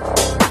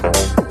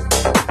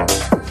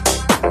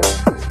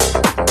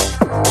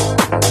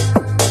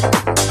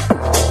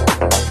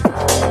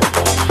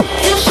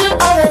 You should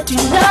already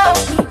know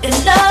me in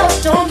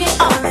love, don't get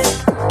on it.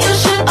 You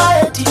should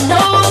already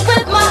know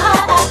with my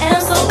heart I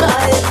am so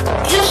guided.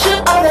 You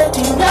should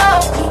already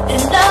know me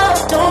in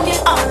love, don't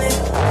get on it.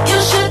 You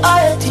should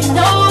already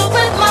know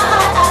with my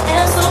heart I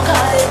am so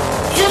guided.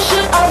 You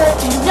should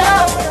already know.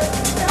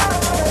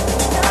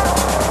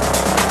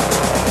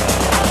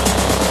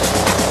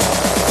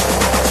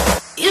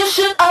 You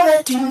should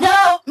already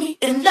know me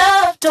in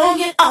love, don't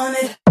get on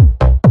it.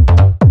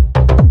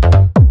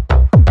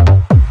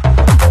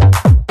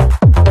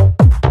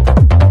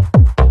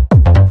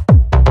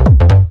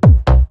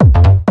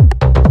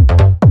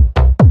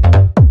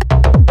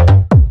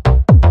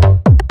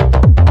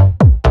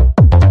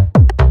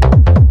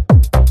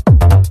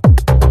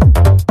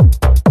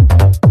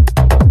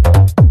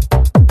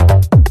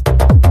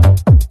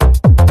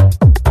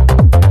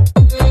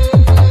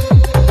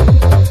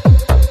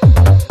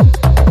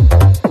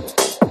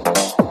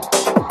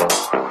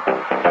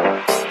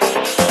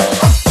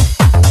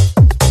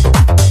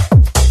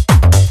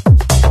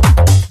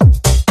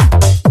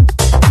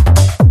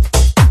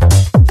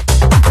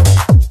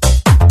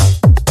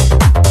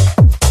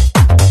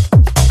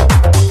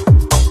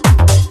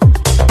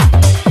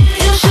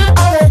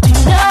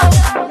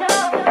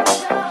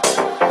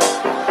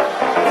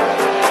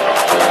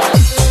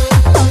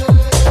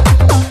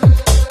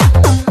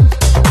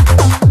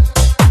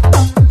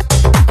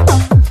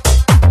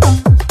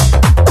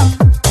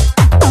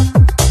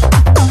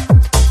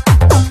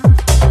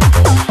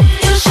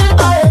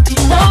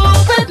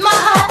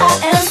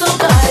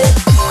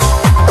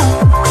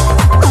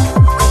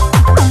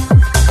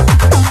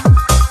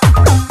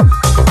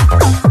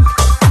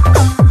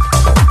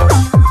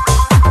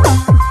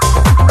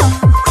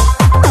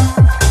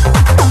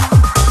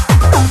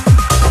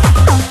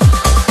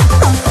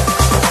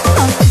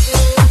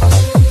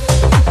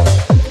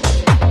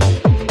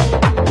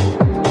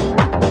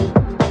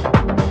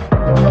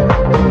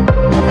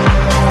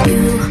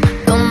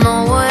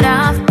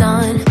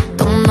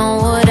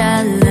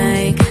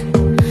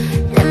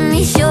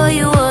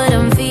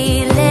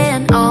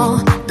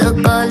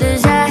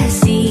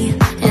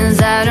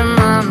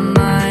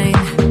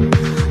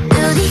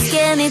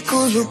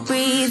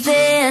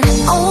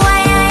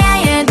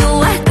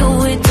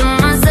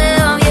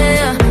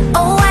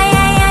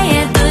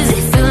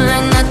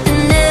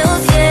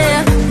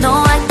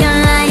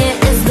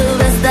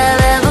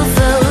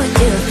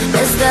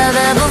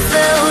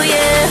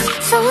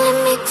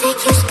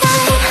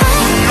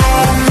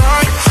 All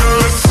night till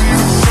I see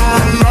the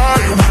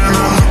sunlight when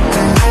I'm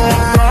looking all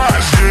right.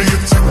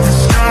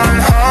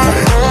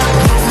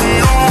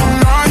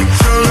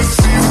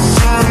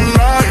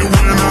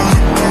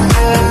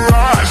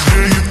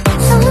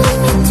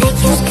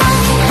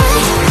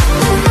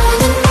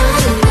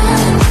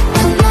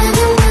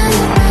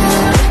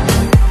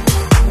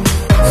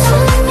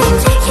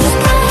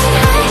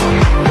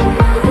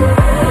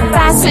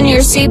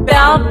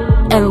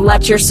 seatbelt and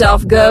let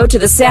yourself go to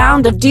the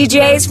sound of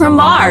DJs from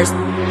Mars.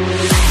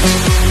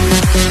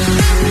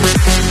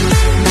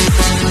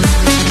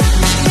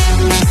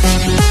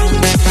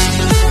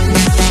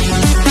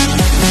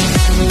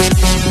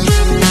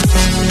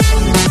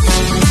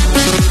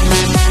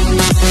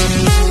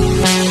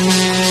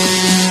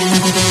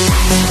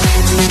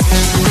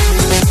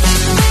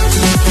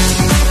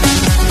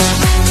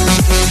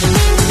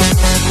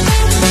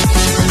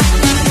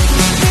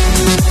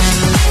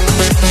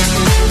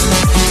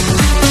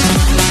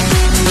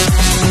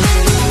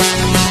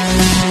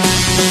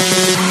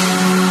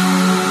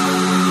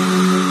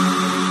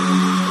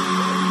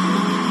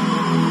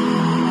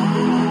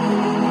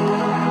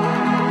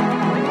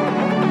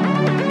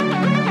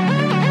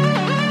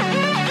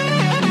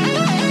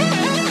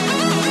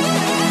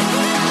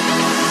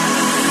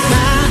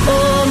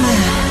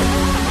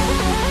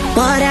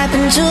 What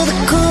happened to the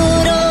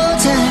good old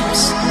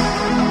times?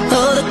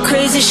 All the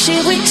crazy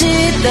shit we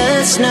did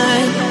last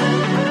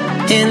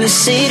night in the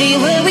city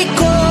where we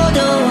go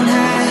don't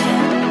hide.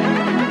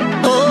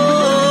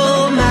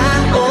 Oh my,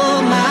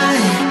 oh my.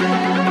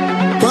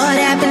 What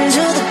happened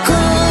to the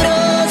good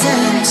old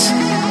times?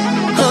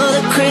 All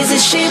the crazy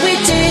shit we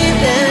did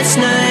last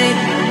night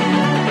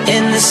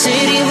in the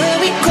city where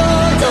we go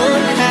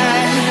don't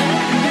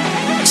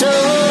hide. So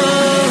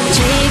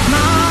take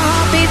my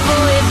heart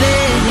before it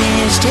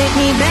vanishes. Take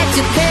me back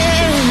to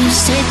Paris.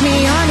 Take me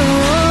on the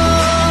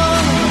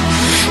road.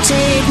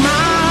 Take my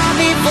heart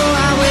before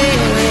I wear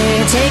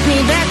it. Take me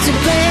back to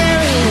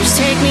Paris.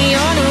 Take me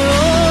on the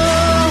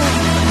road.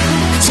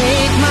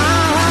 Take my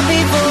heart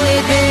before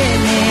it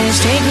vanishes.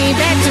 Take me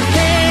back to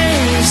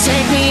Paris.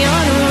 Take me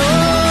on the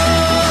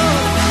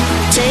road.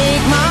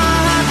 Take my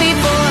heart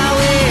before I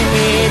wear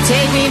it.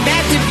 Take me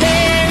back to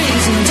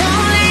Paris and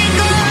don't let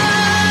go.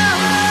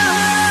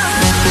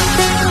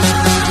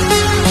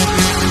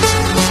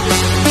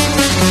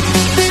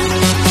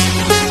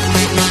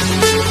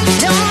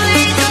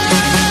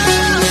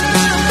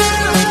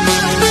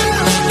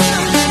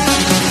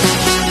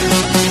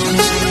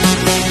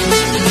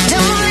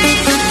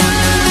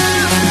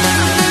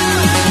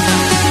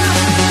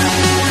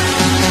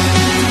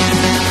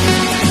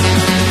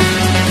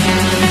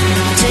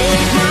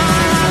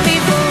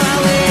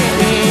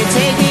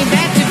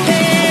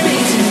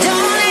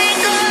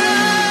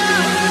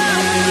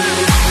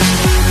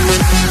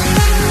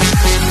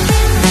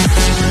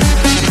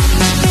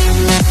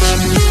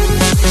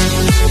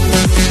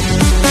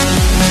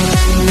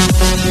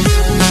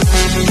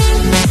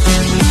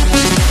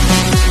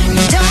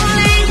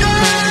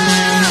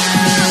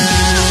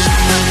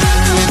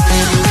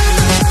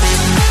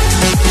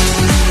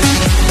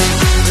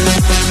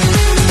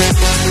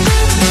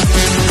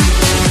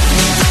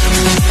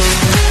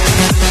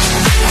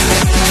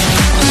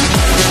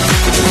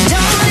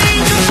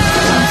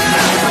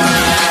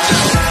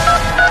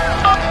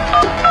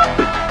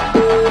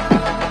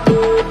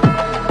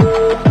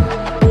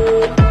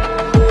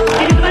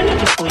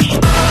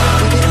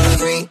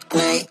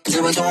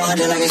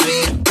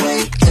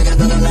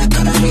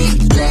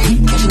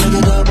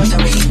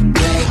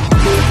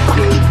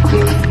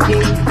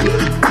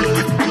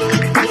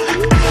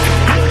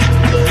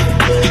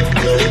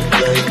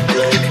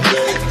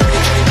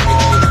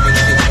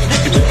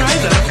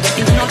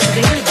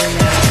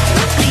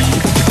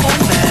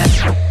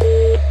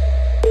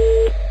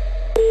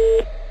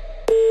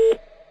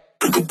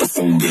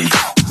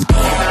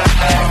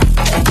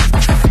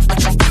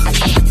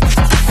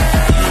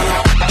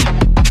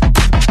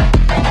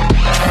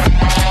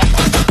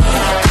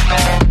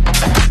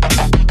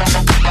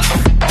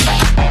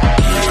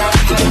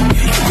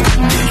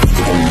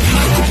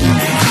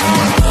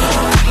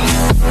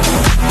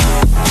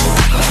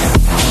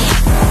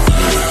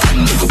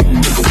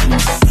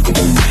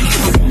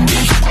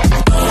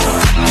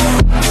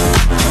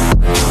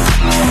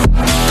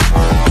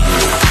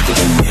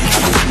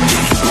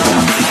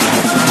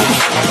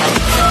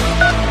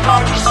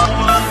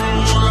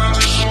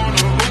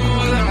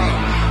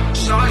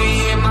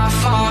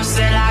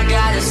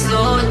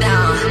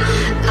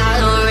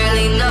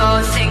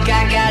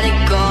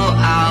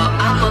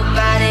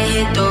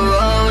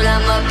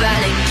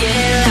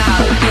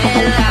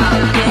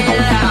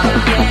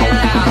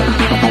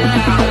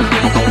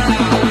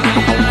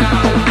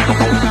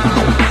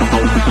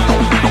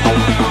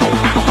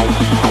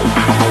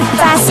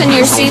 Fasten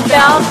your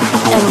seatbelt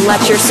and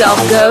let yourself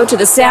go to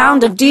the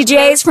sound of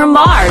DJs from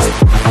Mars.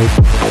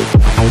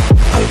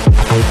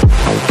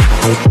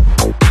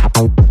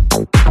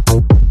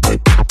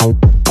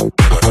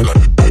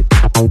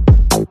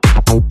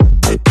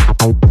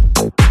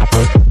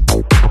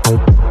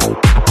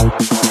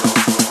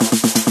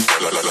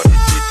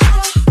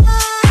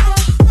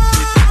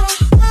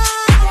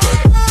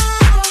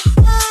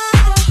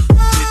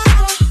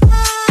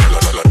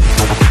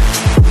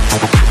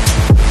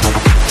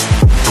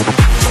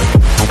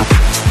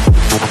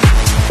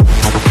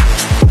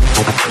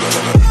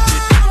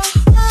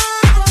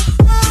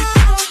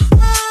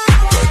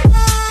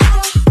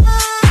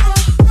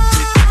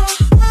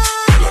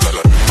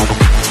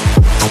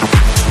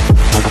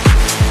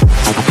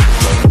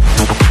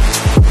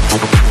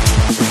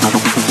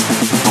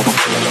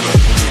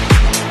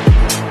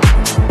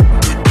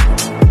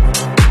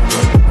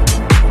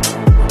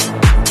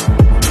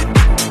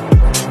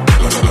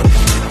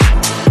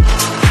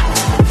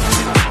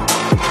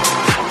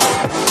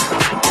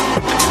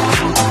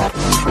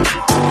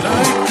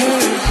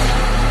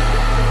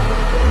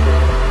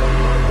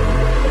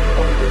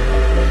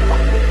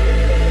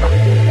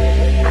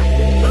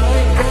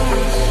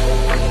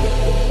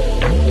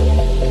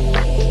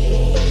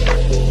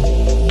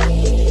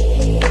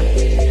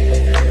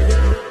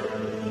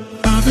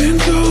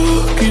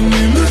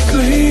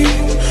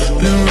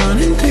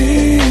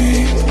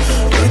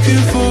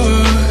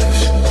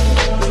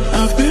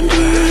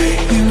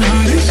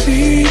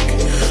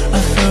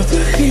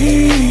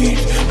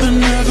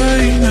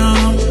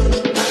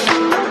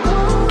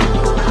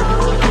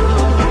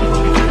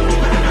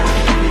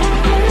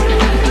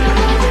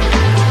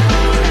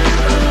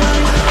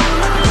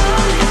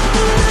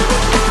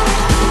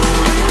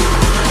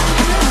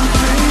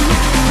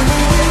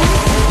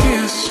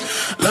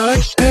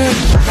 like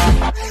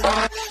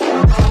this.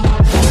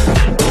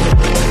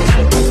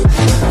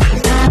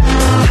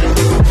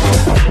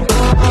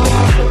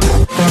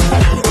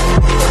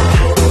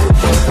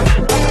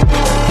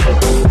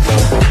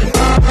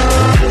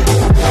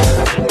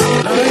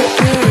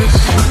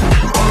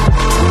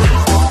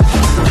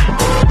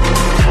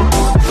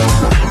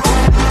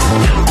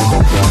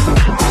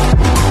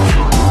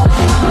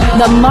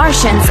 The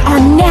Martians are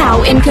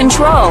now in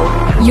control.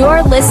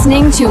 You're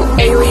listening to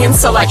Alien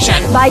Selection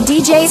by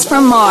DJs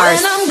from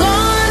Mars. When I'm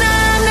gone,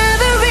 I'm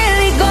never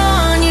really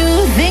gone.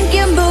 You think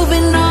you're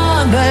moving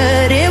on,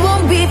 but it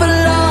won't be for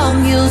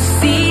long. You'll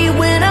see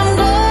when I'm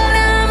gone,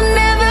 I'm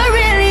never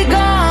really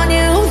gone.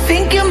 You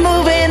think you're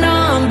moving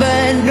on,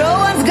 but no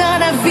one's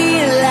gonna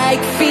feel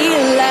like